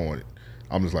 man, I don't want it.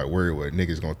 I'm just like worried what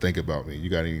niggas gonna think about me. You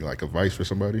got any like advice for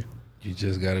somebody? You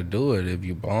just gotta do it. If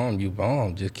you bomb, you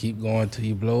bomb. Just keep going till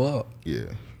you blow up.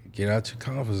 Yeah. Get out your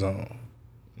comfort zone.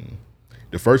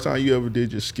 The first time you ever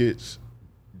did your skits,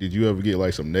 did you ever get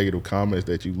like some negative comments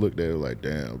that you looked at like,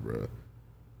 damn, bro?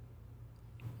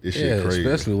 This shit crazy.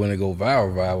 Especially when it go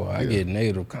viral. I get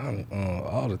negative comments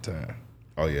all the time.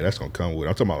 Oh yeah, that's gonna come with it.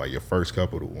 I'm talking about like your first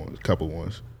couple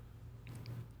ones.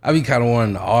 I be kind of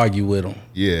wanting to argue with them.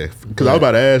 Yeah, because I was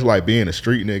about to ask, like, being a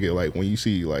street nigga, like when you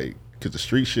see like, because the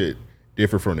street shit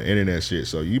different from the internet shit,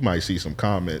 so you might see some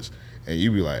comments and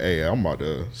you be like, hey, I'm about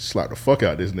to slap the fuck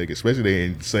out this nigga, especially they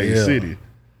in the same city.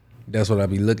 That's what I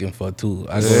be looking for too.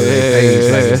 I go to their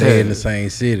page like they in the same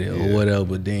city or whatever,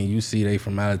 but then you see they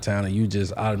from out of town and you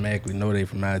just automatically know they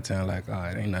from out of town. Like, all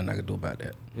right, ain't nothing I can do about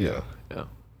that. Yeah. That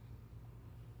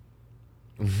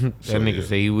nigga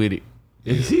say he with it.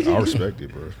 Yeah, I respect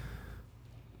it, bro.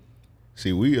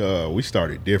 See, we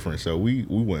started different, so we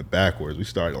went backwards. We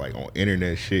started like on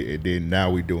internet shit, and then now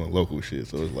we doing local shit.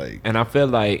 So it's like, and I feel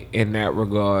like in that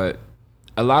regard,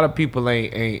 a lot of people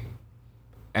ain't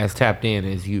as tapped in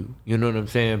as you. You know what I'm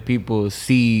saying? People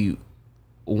see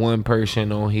one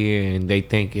person on here and they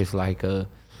think it's like a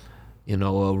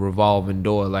revolving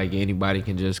door, like anybody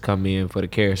can just come in for the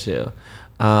carousel.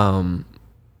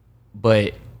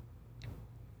 But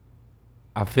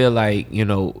I feel like,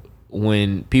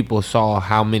 when people saw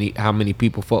how many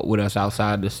people fuck with us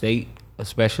outside the state,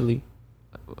 especially,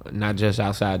 not just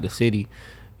outside the city,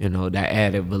 that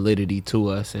added validity to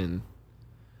us. And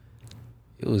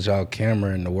it was y'all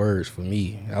camera and the words for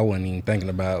me. I wasn't even thinking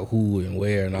about who and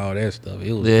where and all that stuff.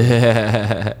 It was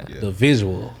the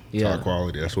visual. Yeah. Top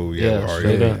quality. That's what we have.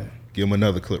 Already. Give them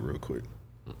another clip real quick.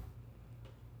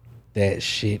 That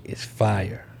shit is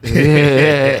fire.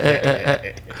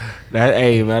 Hey,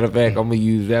 matter of fact, I'm gonna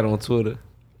use that on Twitter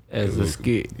as a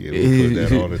skit. Yeah, we put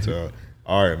that all the time.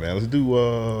 All right, man. Let's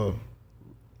do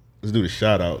the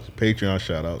shout outs, Patreon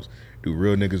shout outs. Do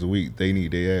Real Niggas a Week. They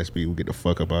need their ass beat. We get the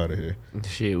fuck up out of here.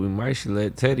 Shit, we might should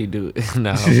let Teddy do it.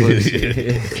 Nah,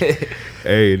 bullshit.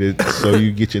 Hey, so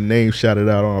you get your name shouted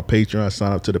out on our Patreon.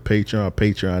 Sign up to the Patreon,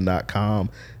 patreon.com/REO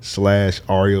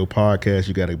podcast.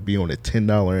 You got to be on the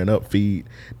 $10 and up feed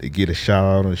to get a shout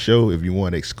out on the show. If you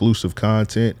want exclusive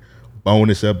content,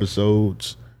 bonus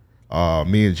episodes.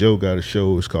 Me and Joe got a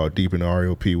show. It's called Deep in the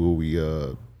REOP, where we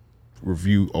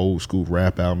review old school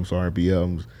rap albums, R&B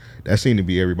albums. That seemed to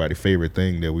be everybody's favorite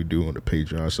thing that we do on the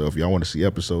Patreon. So if y'all want to see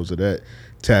episodes of that,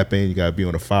 tap in. You got to be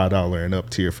on the $5 and up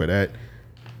tier for that.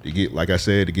 To get, like I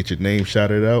said, to get your name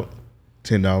shouted out,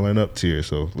 $10 and up tier.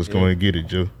 So let's go and get it,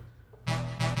 Joe.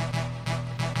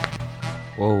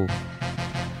 Whoa.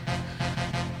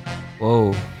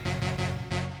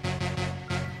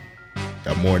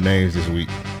 Got more names this week.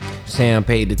 Sam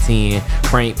paid the 10,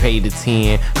 Frank paid the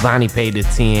 10, Vonnie paid the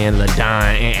 10, LaDon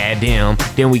and Adam.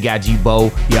 Then we got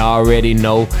G-Bo, y'all already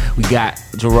know. We got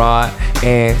Gerard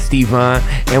and Steven,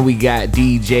 and we got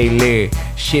DJ Larry.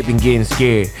 Shit been getting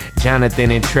scared.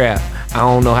 Jonathan and Trap, I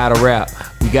don't know how to rap.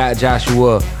 We got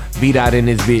Joshua, beat out in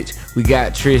this bitch. We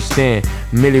got Tristan,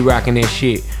 Millie rocking that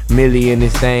shit. Millie in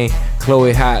this thing,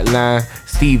 Chloe Hotline,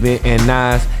 Steven and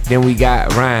Nas. Then we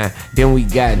got Ryan, then we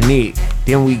got Nick,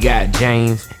 then we got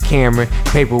James, Cameron,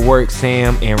 Paperwork,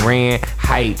 Sam and Rand,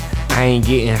 Hype, I ain't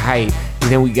getting hype.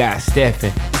 And then we got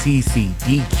Stephen, CC,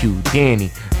 DQ,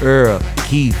 Danny, Earl,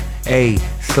 Keith, A,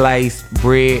 Slice,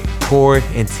 Bread, Cord,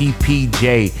 and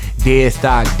TPJ. Dead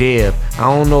Stock Dev. I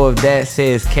don't know if that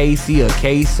says Casey or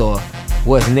Case or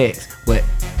what's next, but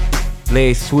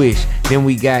let's switch. Then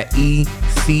we got E,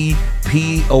 C,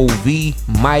 P, O, V,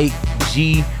 Mike,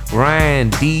 G, Ryan,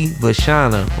 D,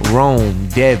 Vashana, Rome,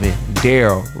 Devin,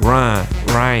 Daryl,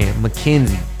 Ryan,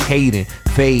 Mackenzie, Caden,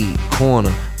 Fade,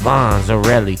 Corner, Von,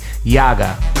 Zarelli,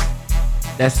 Yaga.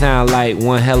 That sound like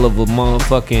one hell of a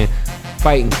motherfucking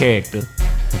fighting character.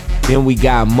 Then we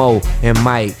got Mo and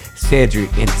Mike,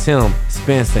 Cedric and Tim,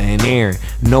 Spencer and Aaron,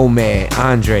 Nomad,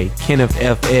 Andre, Kenneth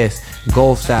FS,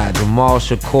 Gulfside, Jamal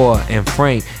Shakur, and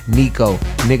Frank, Nico.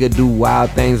 Nigga do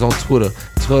wild things on Twitter.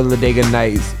 Talladega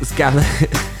Nights, Sky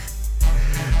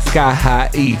High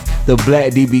East, the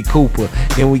Black DB Cooper.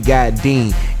 Then we got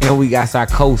Dean, and we got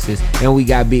Psychosis, and we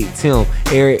got Big Tim,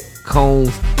 Eric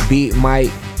Combs, Big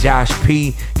Mike, Josh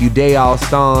P, Uday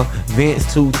All-Star,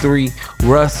 Vince 23,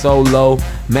 Russ Solo,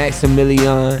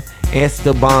 Maximilian,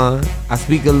 Esteban. I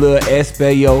speak a little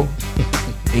Espanol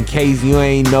in case you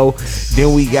ain't know.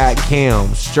 Then we got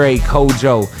Cam, Stray,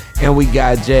 Kojo, and we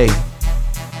got Jay,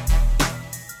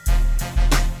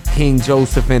 King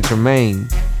Joseph, and Tremaine.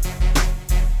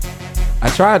 I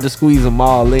tried to squeeze them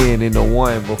all into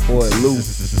one before it looped.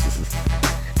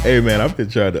 Hey man, I've been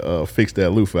trying to fix that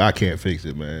loop. I can't fix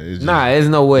it, man. It's just, there's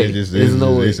no way.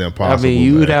 It's impossible. I mean,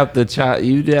 you'd man. have to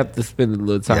you'd have to spend a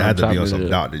little time. Yeah, I had to be on some it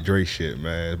Dr. Dre shit,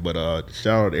 man. But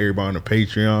shout out to everybody on the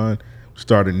Patreon.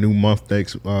 Start a new month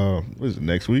next. What is it,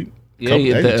 next week?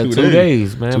 Yeah, two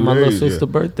days, man. My little sister's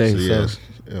birthday. So, yes.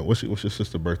 Yeah, what's your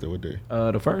sister's birthday? What day?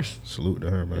 The 1st. Salute to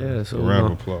her, man. Yeah, so a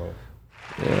round of applause.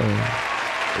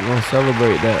 Yeah, we're gonna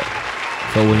celebrate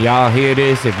that. So when y'all hear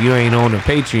this, if you ain't on the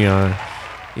Patreon,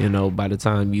 you know, by the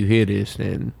time you hear this,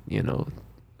 then, you know,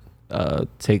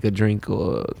 take a drink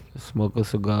or smoke a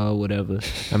cigar or whatever.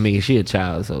 I mean, she a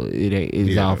child, so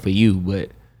it's all for you, but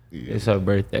it's her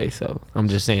birthday, so I'm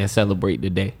just saying celebrate the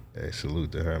day. Hey,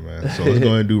 salute to her, man. So let's go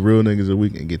ahead and do Real Niggas a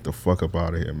Week and get the fuck up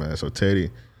out of here, man. So Teddy,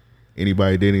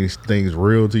 anybody did any things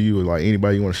real to you? Or like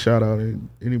anybody you want to shout out?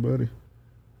 Anybody?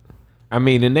 I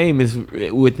mean, the name is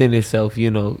within itself, you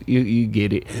know, you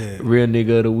get it. Yeah. Real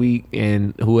Nigga of the Week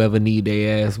and whoever need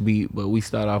their ass beat, but we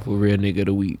start off with Real Nigga of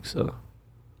the Week, so.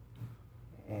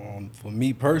 For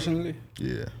me personally?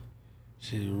 Yeah.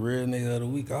 She's Real Nigga of the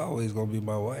Week, always gonna be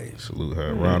my wife. Salute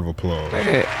her. Round of applause.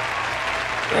 Man,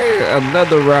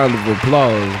 another round of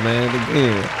applause, man.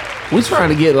 Again, we trying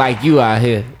to get like you out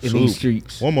here in these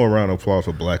streets. One more round of applause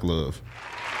for Black Love.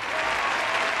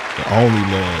 The only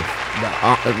love.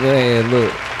 Man,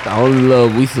 look, the only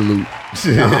love we salute.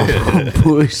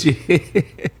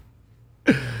 Bullshit.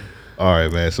 All right,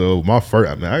 man. So my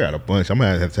first, I got a bunch. I'm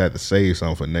gonna have to save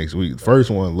something for next week. The first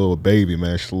one, Lil Baby,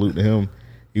 man. Salute to him.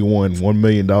 He won $1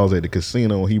 million at the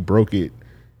casino. He broke it.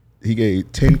 He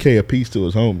gave $10K a piece to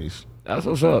his homies. That's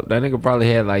what's up. That nigga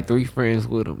probably had like 3 friends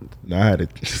with him. I had to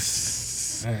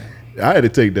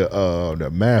take the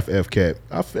math FCAT.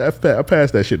 I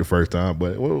passed that shit the first time,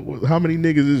 but how many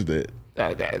niggas is that?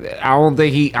 I don't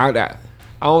think he. I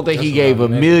don't think he gave $1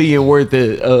 million worth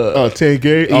of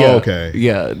 10K. Yeah, oh, okay.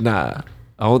 Yeah, nah.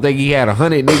 I don't think he had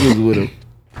 100 niggas with him.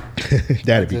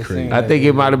 That'd be crazy. I think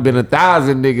it might have been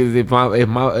 1,000 niggas if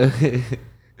my.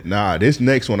 Nah, this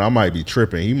next one I might be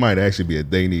tripping. He might actually be a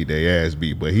they need their ass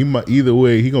beat, but he might either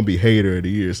way he gonna be hater of the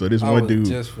year. So this one dude.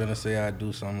 I was just finna say I'd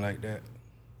do something like that.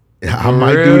 I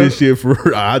might do this shit for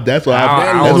that's why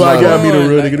I gotta be the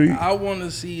real nigga. I want to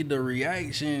see the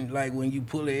reaction, like when you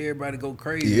pull it, everybody go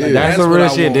crazy. Yeah. Like, that's some real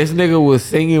shit. This nigga was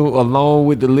singing along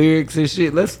with the lyrics and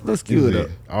shit. Let's cue it up.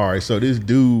 All right, so this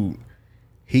dude,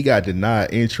 he got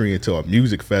denied entry into a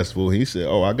music festival. He said,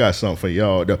 "Oh, I got something for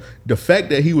y'all." The fact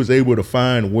that he was able to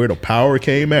find where the power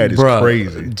came at is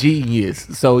crazy. Genius.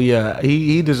 So yeah,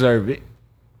 he deserved it.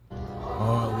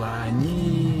 All I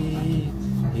need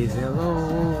is a love.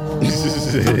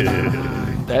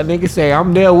 That nigga say,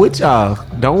 I'm there with y'all.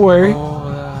 Don't worry. All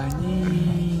I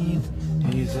need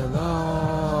is a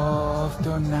love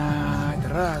tonight.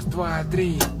 Раз, два,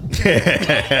 три.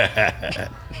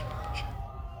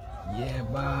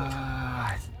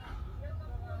 Ебать.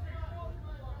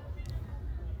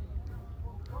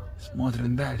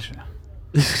 Смотрим дальше.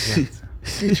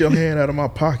 Get your hand out of my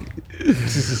pocket.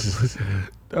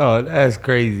 Oh, that's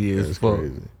crazy as fuck.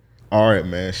 Crazy. All right,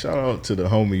 man. Shout out to the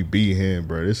homie B Hen,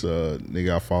 bro. This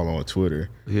nigga I follow on Twitter.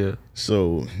 Yeah.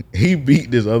 So he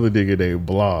beat this other nigga named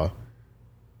Blah.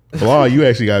 Blah, you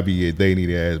actually gotta be they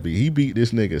need ass beat. He beat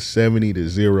this nigga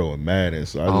 70-0 in Madden.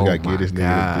 So I just gotta get this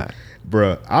nigga.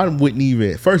 Bruh, I wouldn't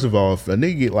even. First of all, if a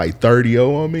nigga get like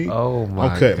 30-0 on me,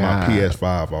 I'm cutting my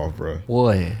PS5 off, bro.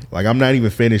 Boy, like I'm not even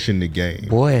finishing the game.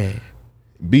 Boy,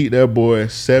 beat that boy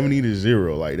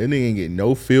 70-0. Like that nigga ain't get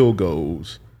no field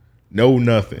goals, no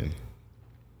nothing.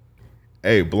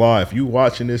 Hey, Blah, if you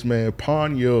watching this, man,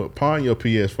 pawn your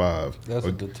PS5. That's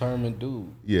a determined dude.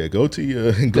 Yeah, go to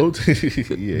yeah.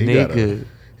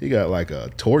 He got like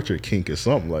a torture kink or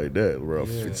something like that, bro.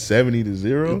 Yeah.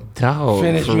 70-0. Dog,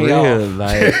 finish for me real. off.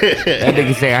 Like that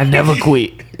nigga say, I never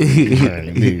quit.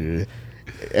 Nigga.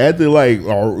 After like,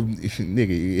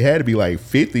 nigga, it had to be like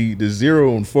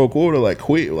 50-0 in fourth quarter. Like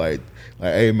quit, like,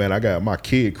 hey man, I got my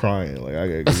kid crying. Like I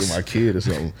gotta get my kid or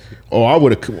something. Or I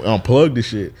would have unplugged the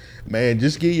shit. Man,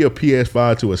 just give your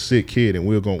PS5 to a sick kid and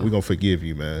we're gonna forgive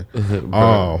you, man.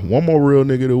 One more real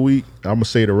nigga of the week. I'm gonna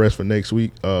say the rest for next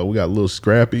week. We got a little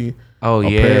Scrappy. Oh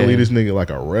yeah. Apparently this nigga like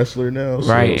a wrestler now.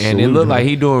 Right, so and it looked like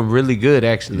he doing really good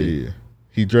actually. Yeah.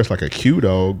 He dressed like a Q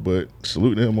dog, but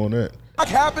saluting him on that.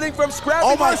 Happening from Scrappy.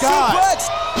 Oh my God. Suplex.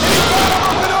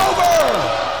 Up and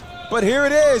over. But here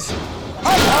it is.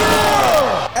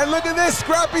 And look at this.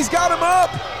 Scrappy's got him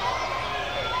up.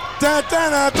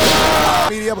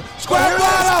 Medium. Scrap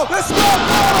bottom. Let's go.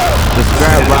 The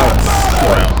scrap bottom.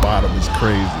 Scrap bottom is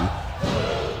crazy.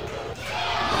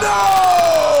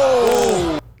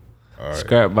 No. Right.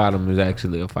 Scrap bottom is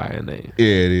actually a fire name. Yeah,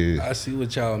 it is. I see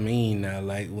what y'all mean now.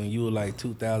 Like when you were like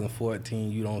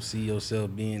 2014, you don't see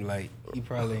yourself being like. He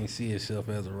probably ain't see himself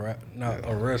as a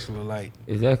wrestler. Like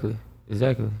exactly.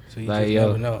 So you like, just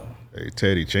never know. Hey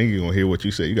Teddy, Chingy gonna hear what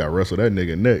you say. You gotta wrestle that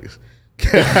nigga next.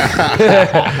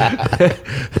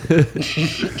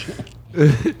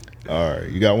 All right,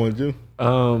 you got one, Jew?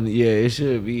 Yeah, it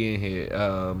should be in here.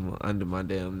 Under my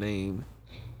damn name.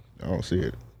 I don't see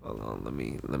it. Hold on,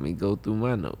 let me go through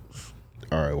my notes.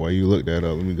 All right, while you look that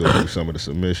up, let me go through some of the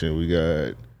submission. We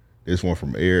got this one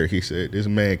from Eric. He said this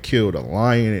man killed a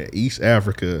lion in East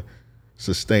Africa,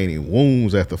 sustaining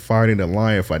wounds after fighting the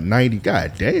lion for 90.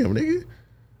 God damn, nigga.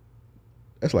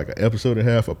 That's like an episode and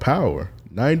a half of Power.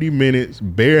 90 minutes,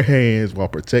 bare hands while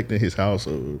protecting his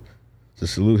household. To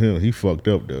salute him, he fucked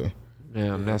up though.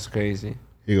 Damn, that's crazy.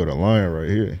 He got a lion right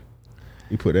here.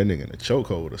 He put that nigga in a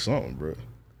chokehold or something, bro.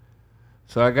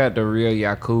 So I got the real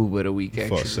Yakub of the week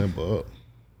actually. Fuck Simba up.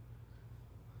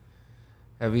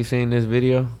 Have you seen this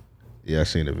video? Yeah, I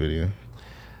seen the video.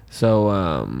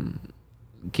 So,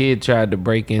 kid tried to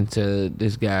break into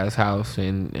this guy's house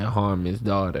and harm his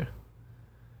daughter.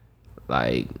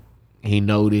 Like, he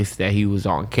noticed that he was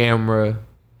on camera.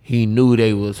 He knew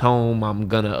they was home, I'm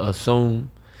gonna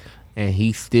assume. And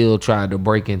he still tried to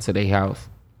break into their house.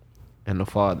 And the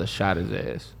father shot his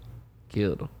ass.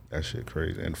 Killed him. That shit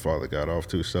crazy. And the father got off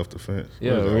too, self-defense.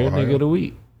 Yeah, real nigga of the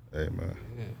week. Hey, man.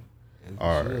 Yeah,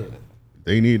 all right.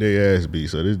 They need their ass beat.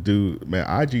 So this dude, man,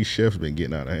 IG Chef's been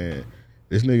getting out of hand.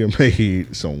 This nigga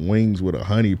made some wings with a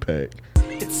honey pack.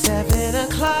 It's 7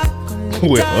 o'clock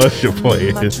with Usher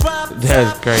playing. That's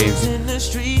crazy. In the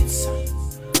streets.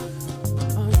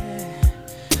 Oh, yeah.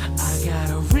 I got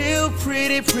a real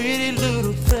pretty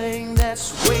little thing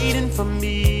that's waiting for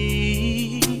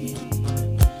me.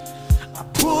 I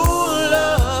pull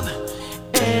up,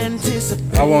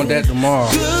 anticipate. I want that tomorrow.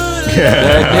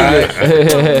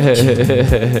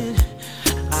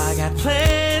 I got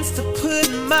plans to put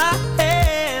my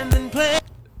hand in play.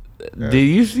 Do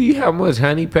you see how much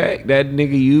honey pack that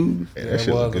nigga used? Yeah, that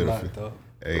shit was good.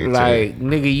 Hey, like,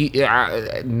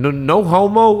 nigga, no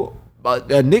homo,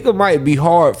 but a nigga might be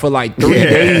hard for like 3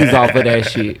 days off of that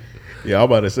shit. Yeah, I'm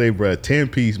about to say, bro,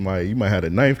 10-piece you might have a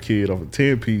 9th kid off a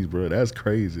 10-piece, bro. That's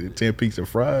crazy. 10-piece of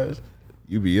fries,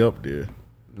 you be up there.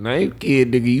 9th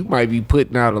kid, nigga, you might be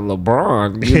putting out a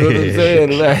LeBron. You know what I'm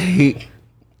saying? Like,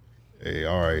 hey,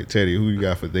 all right, Teddy, who you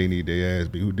got for they need their ass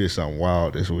beat? Who did something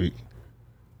wild this week?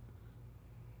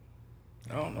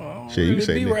 I don't know. I don't Shit,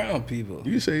 really be around people.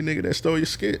 You say nigga that stole your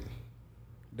skit.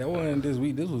 That wasn't this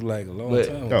week. This was like a long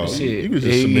time ago. Oh, shit. He was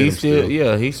just submitting still.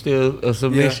 Yeah, he's still a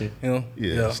submission.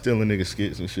 Yeah, stealing nigga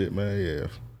skits and shit, man. Yeah.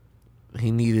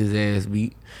 He need his ass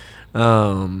beat.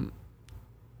 How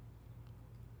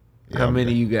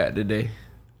many you got today?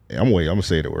 Yeah, I'm gonna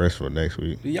say the rest for next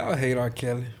week. Do y'all hate R.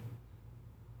 Kelly?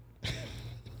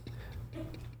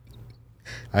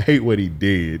 I hate what he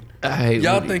did.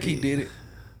 Y'all think he did it?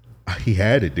 He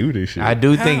had to do this shit. I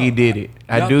do think he did it.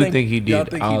 I do think he y'all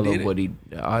did think all he did of what he.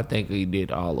 I think he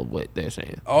did all of what they're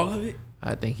saying. All of it?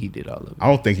 I think he did all of it. I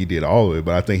don't think he did all of it,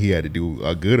 but I think he had to do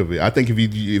a good of it. I think if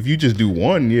you just do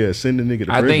one, send the nigga to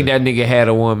prison. I think that nigga had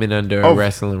a woman under a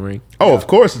wrestling ring. Oh, of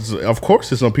course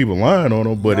there's some people lying on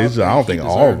him, but I don't think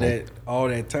all of them. All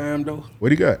that time though.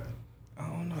 What he got? I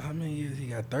don't know how many years he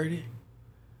got. 30.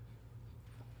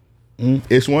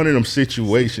 It's one of them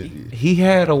situations. He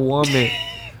had a woman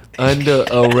under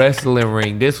a wrestling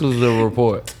ring. This was the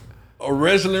report. A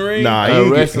wrestling ring? Nah, A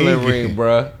wrestling ring,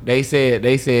 bruh. They said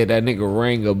that nigga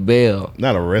rang a bell.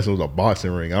 Not a wrestling, it was a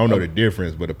boxing ring. I don't know the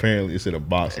difference, but apparently it's in a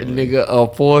boxing ring. Nigga, a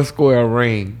 4-square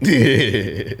ring.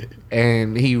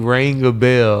 And he rang a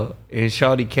bell, and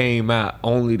Shawty came out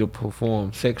only to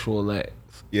perform sexual acts.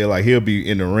 Yeah, like he'll be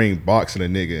in the ring boxing a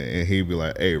nigga, and he'll be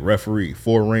like, "Hey, referee,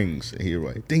 4 rings," and he'll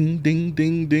like, "Ding, ding,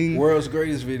 ding, ding." World's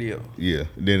greatest video. Yeah,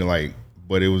 then like,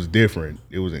 but it was different.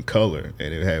 It was in color,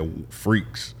 and it had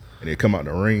freaks, and they come out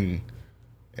the ring,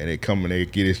 and they come and they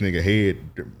get this nigga head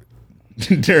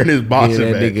during his boxing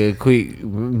that match. nigga quick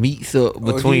meets up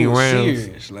between he was rounds.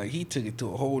 serious. Like he took it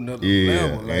to a whole nother Yeah,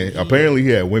 level. Like, and apparently he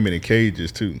had women in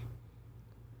cages too.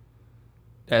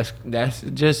 That's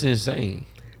just insane.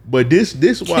 But this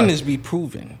why can this be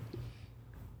proven?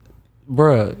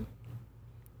 Bruh,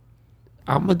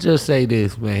 I'ma just say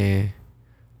this, man.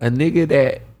 A nigga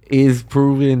that is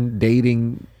proven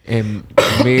dating and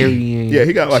marrying. Yeah,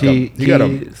 he got like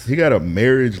kids. he got a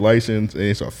marriage license, and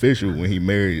it's official when he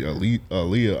married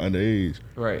Aaliyah underage.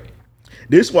 Right.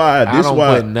 This why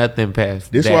put nothing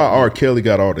past. This that. why R. Kelly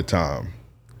got all the time.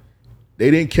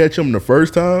 They didn't catch him the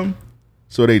first time,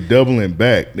 so they doubling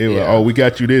back. They were like, "Oh, we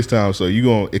got you this time." So you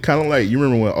going? It kind of like, you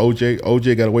remember when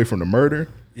OJ got away from the murder?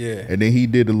 Yeah. And then he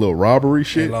did the little robbery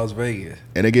shit in Las Vegas,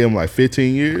 and they gave him like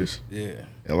 15 years. Yeah.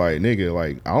 And like, nigga,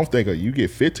 like, I don't think you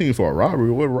get 15 for a robbery.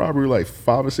 What robbery, like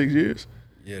 5 or 6 years?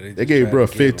 Yeah, they gave bro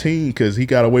 15 because he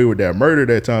got away with that murder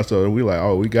that time. So we like,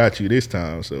 oh, we got you this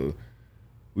time. So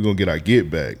we gonna get our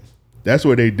get back. That's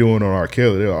what they doing on R.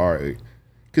 Kelly. They're all right.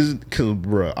 Cause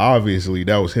bro, obviously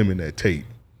that was him in that tape.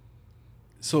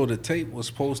 So the tape was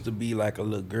supposed to be like a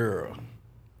little girl.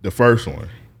 The first one.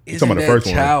 Isn't Talking about that the first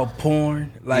child one.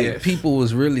 porn? Like Yes. people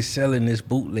was really selling this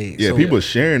bootleg. Yeah, so people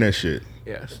sharing that shit.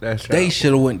 Yes, that's they right.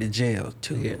 should have went to jail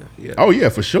too. Yeah. Oh yeah,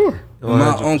 for sure.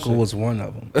 My 100%. uncle was one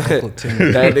of them. Uncle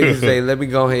Tim. That nigga say, let me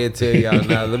go ahead and tell y'all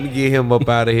now. Let me get him up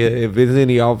out of here. If there's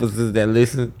any officers that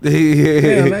listen.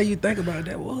 Damn, now you think about it,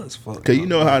 that was fucked. Cause you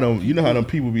know how them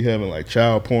people be having like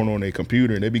child porn on their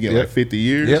computer and they be getting like 50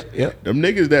 years. Yep. Them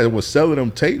niggas that was selling them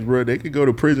tapes, bro, they could go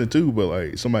to prison too. But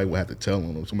like somebody would have to tell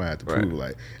on them. Somebody have to prove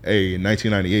like, hey, in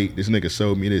 1998, this nigga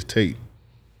sold me this tape.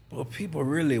 But people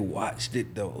really watched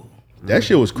it though. That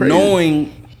shit was crazy.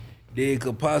 Knowing they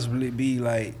could possibly be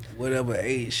like whatever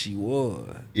age she was.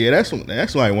 Yeah,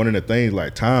 that's like one of the things.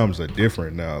 Like times are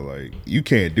different now. Like you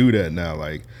can't do that now.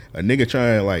 Like a nigga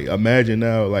trying like imagine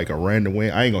now like a random way.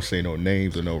 I ain't gonna say no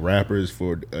names or no rappers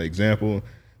for example.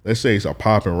 Let's say it's a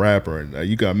popping rapper and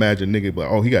you can imagine nigga like,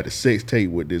 oh, he got the sex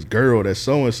tape with this girl that's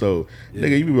so and so.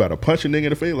 Nigga, you be about to punch a nigga in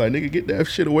the face like, nigga, get that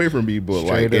shit away from me. But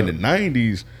Straight like in up. the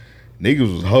 90s,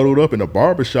 niggas was huddled up in the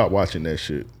barbershop watching that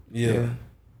shit. Yeah.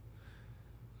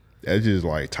 That's just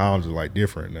like times are like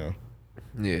different now.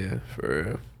 Yeah, for real.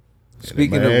 And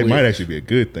Speaking it of might which, actually be a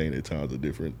good thing that times are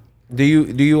different. do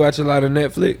you watch a lot of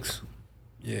Netflix?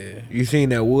 Yeah. You seen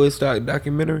that Woodstock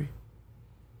documentary?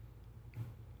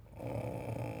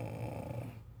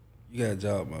 You gotta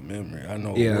jog my memory. I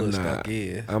know Yeah, what Woodstock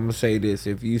is. I'm gonna say this: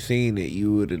 if you seen it,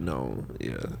 you would have known.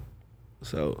 Yeah.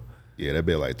 So Yeah, that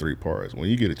be like 3 parts. When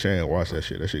you get a chance, watch that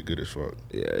shit. That shit good as fuck.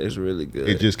 yeah, it's really good.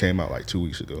 It just came out like 2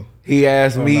 weeks ago. He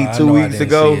asked Oh, me no, I 2 know I weeks didn't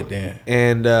ago, see it then.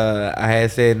 and I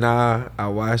had said nah. I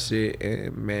watched it,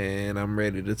 and man, I'm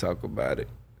ready to talk about it.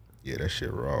 Yeah, that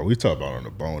shit raw. We talked about it on the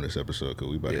bonus episode because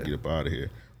we about to get up out of here.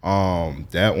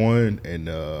 That one and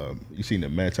you seen the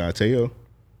Manti Te'o?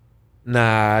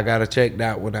 Nah, I gotta check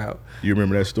that one out. You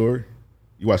remember that story?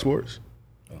 You watch sports?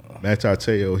 Manti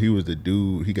Te'o, he was the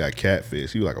dude. He got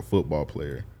catfish. He was like a football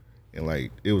player, and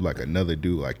like it was like another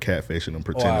dude like catfishing him, Oh,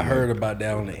 pretending. I heard like, about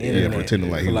that on the internet. Yeah, pretending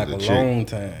like for he like was a a chick. long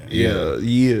time. Yeah,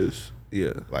 years.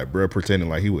 Yeah, like bro, pretending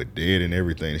like he was dead and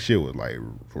everything. Shit was like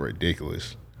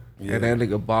ridiculous. Yeah. And that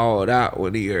nigga balled out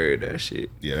when he heard that shit.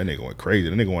 Yeah, that nigga went crazy.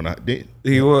 That nigga went out.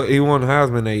 He won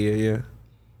Heisman that year.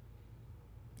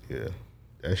 Yeah,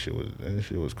 that shit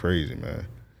was crazy, man.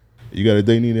 You got a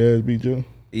date need to ask me, Joe?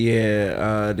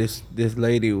 Yeah, this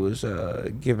lady was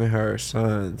giving her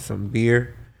son some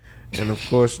beer, and of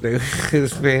course they were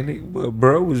Hispanic, but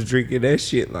bro was drinking that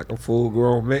shit like a full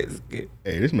grown Mexican.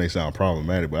 Hey, this may sound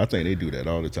problematic, but I think they do that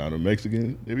all the time. The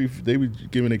Mexicans, they be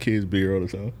giving their kids beer all the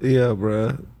time. Yeah,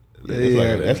 bro.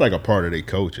 Yeah, that's like a part of their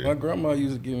culture. My grandma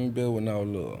used to give me beer when I was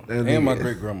little, That and my nigga-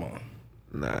 great grandma.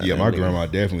 Nah, Yeah, that my nigga- grandma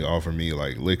definitely offered me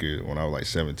like liquor when I was like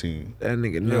 17. That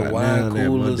nigga Yeah, knocked wine down that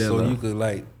coolers so Modelo. you could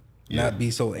like not be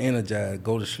so energized,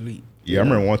 go to sleep. Yeah, I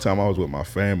remember one time I was with my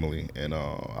family and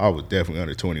I was definitely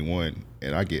under 21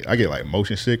 and I get like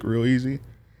motion sick real easy.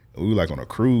 We were like on a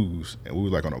cruise, and we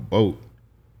was like on a boat.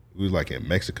 We was like in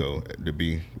Mexico,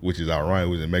 which is ironic.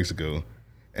 We was in Mexico,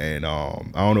 and I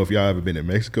don't know if y'all ever been to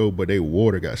Mexico, but they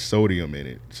water got sodium in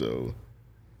it. So,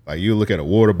 like, you look at a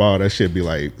water bottle, that shit be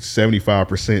like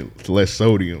 75% less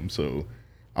sodium. So,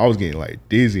 I was getting like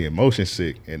dizzy and motion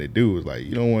sick, and the dude was like,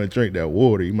 "You don't want to drink that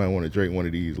water. You might want to drink one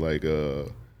of these like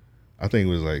I think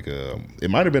it was like it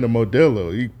might have been a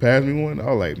Modelo. He passed me one.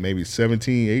 I was like maybe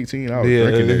 17, 18. I was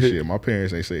drinking that shit. My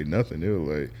parents ain't say nothing. They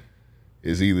were like,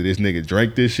 it's either this nigga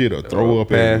drank this shit or throw up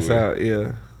pass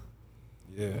everywhere.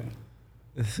 out. Yeah.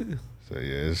 So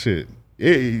yeah, shit.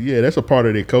 Yeah, that's a part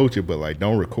of their culture, but like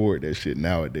don't record that shit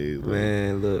nowadays. Like,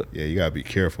 Man, look. Yeah, you gotta be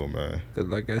careful, man. Cause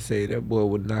like I say, that boy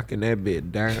was knocking that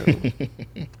bit down.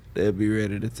 They'll be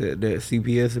ready to tell that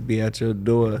CPS will be at your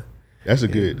door. That's a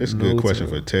good question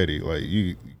for Teddy. Like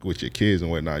you with your kids and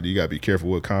whatnot, you gotta be careful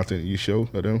what content you show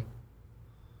of them.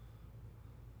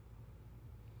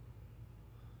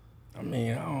 I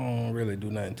mean, I don't really do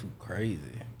nothing too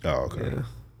crazy. Oh, okay.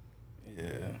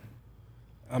 Yeah.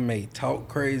 I may talk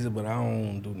crazy, but I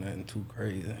don't do nothing too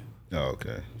crazy. Oh,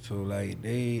 okay. So like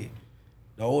the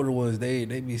older ones, they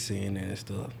be seeing that and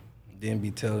stuff. Then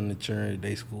be telling the children at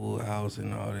their schoolhouse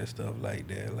and all that stuff like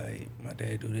that. Like, my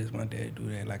dad do this, my dad do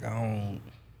that. Like, I don't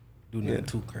do nothing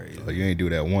too crazy. Like you ain't do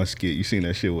that one skit. You seen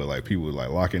that shit with like people like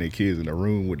locking their kids in the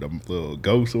room with the little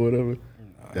ghosts or whatever?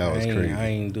 That was crazy. I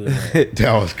ain't do that.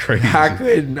 That was crazy. I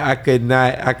could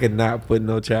not put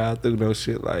no child through no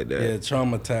shit like that. Yeah,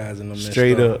 traumatizing them.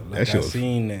 Straight up. Like, I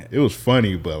seen that. It was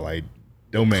funny, but like,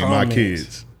 don't make my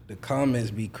kids. The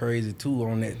comments be crazy too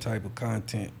on that type of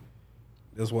content.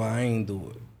 That's why I ain't do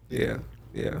it.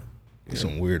 Yeah. There's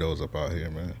some weirdos up out here,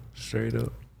 man. Straight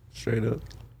up.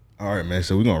 All right, man.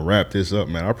 So we're gonna wrap this up,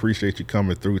 man. I appreciate you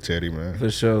coming through, Teddy, man. For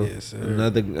sure. Yes, sir.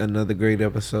 Another great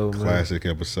episode, man. Classic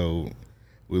episode.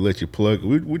 We let you plug.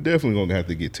 We definitely gonna have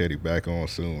to get Teddy back on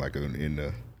soon, like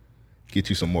get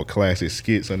you some more classic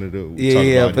skits under the.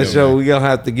 For sure. Man. We gonna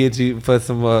have to get you for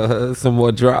some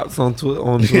more drops on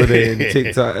Twitter and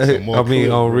TikTok.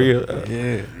 On Reel,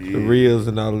 the Reels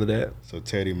and all of that. So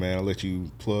Teddy, man, I'll let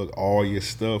you plug all your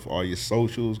stuff, all your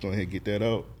socials. Go ahead and get that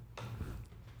out.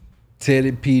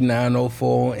 Teddy P904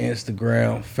 on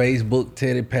Instagram, Facebook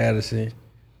Teddy Patterson,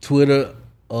 Twitter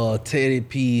Teddy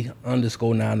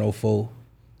P_904,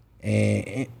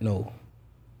 and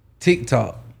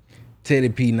TikTok Teddy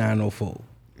P904.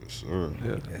 Yes, sir.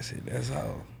 Yeah. That's it. That's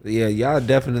all. Yeah, y'all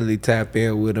definitely tap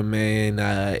in with him, man.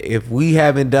 If we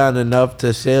haven't done enough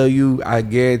to sell you, I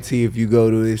guarantee if you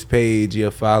go to his page, you'll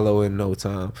follow in no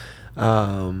time.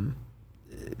 The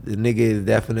nigga is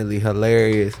definitely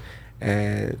hilarious,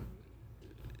 and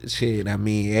shit, I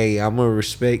mean, hey, I'm gonna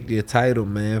respect your title,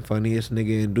 man. Funniest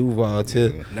nigga in Duval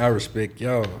too. And I respect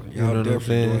y'all. Y'all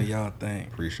definitely doing y'all thing.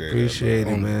 Appreciate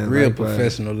it, man. Real Likewise.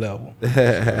 Professional level.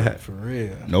 For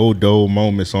real. No dull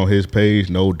moments on his page,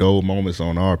 no dull moments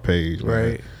on our page.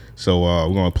 Man. Right. So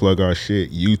we're gonna plug our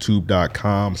shit,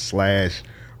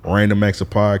 youtube.com/Random Acts of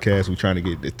Podcast. We're trying to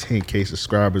get the 10K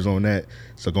subscribers on that.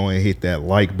 So go ahead and hit that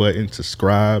like button,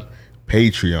 subscribe.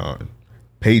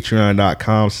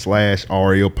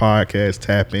 Patreon.com/REO Podcast.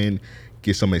 Tap in,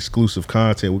 get some exclusive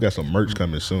content. We got some merch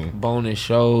coming soon. Bonus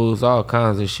shows, all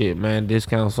kinds of shit, man.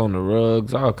 Discounts on the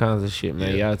rugs, all kinds of shit,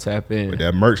 man. Y'all tap in. But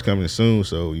that merch coming soon,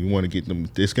 so you want to get them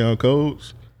discount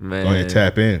codes? Man. Go ahead and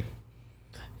tap in.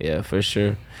 Yeah, for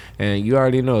sure. And you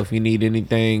already know if you need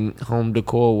anything home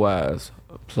decor wise,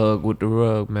 plug with the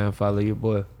rug, man. Follow your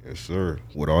boy. Yes, sir.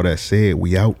 With all that said,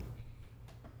 we out.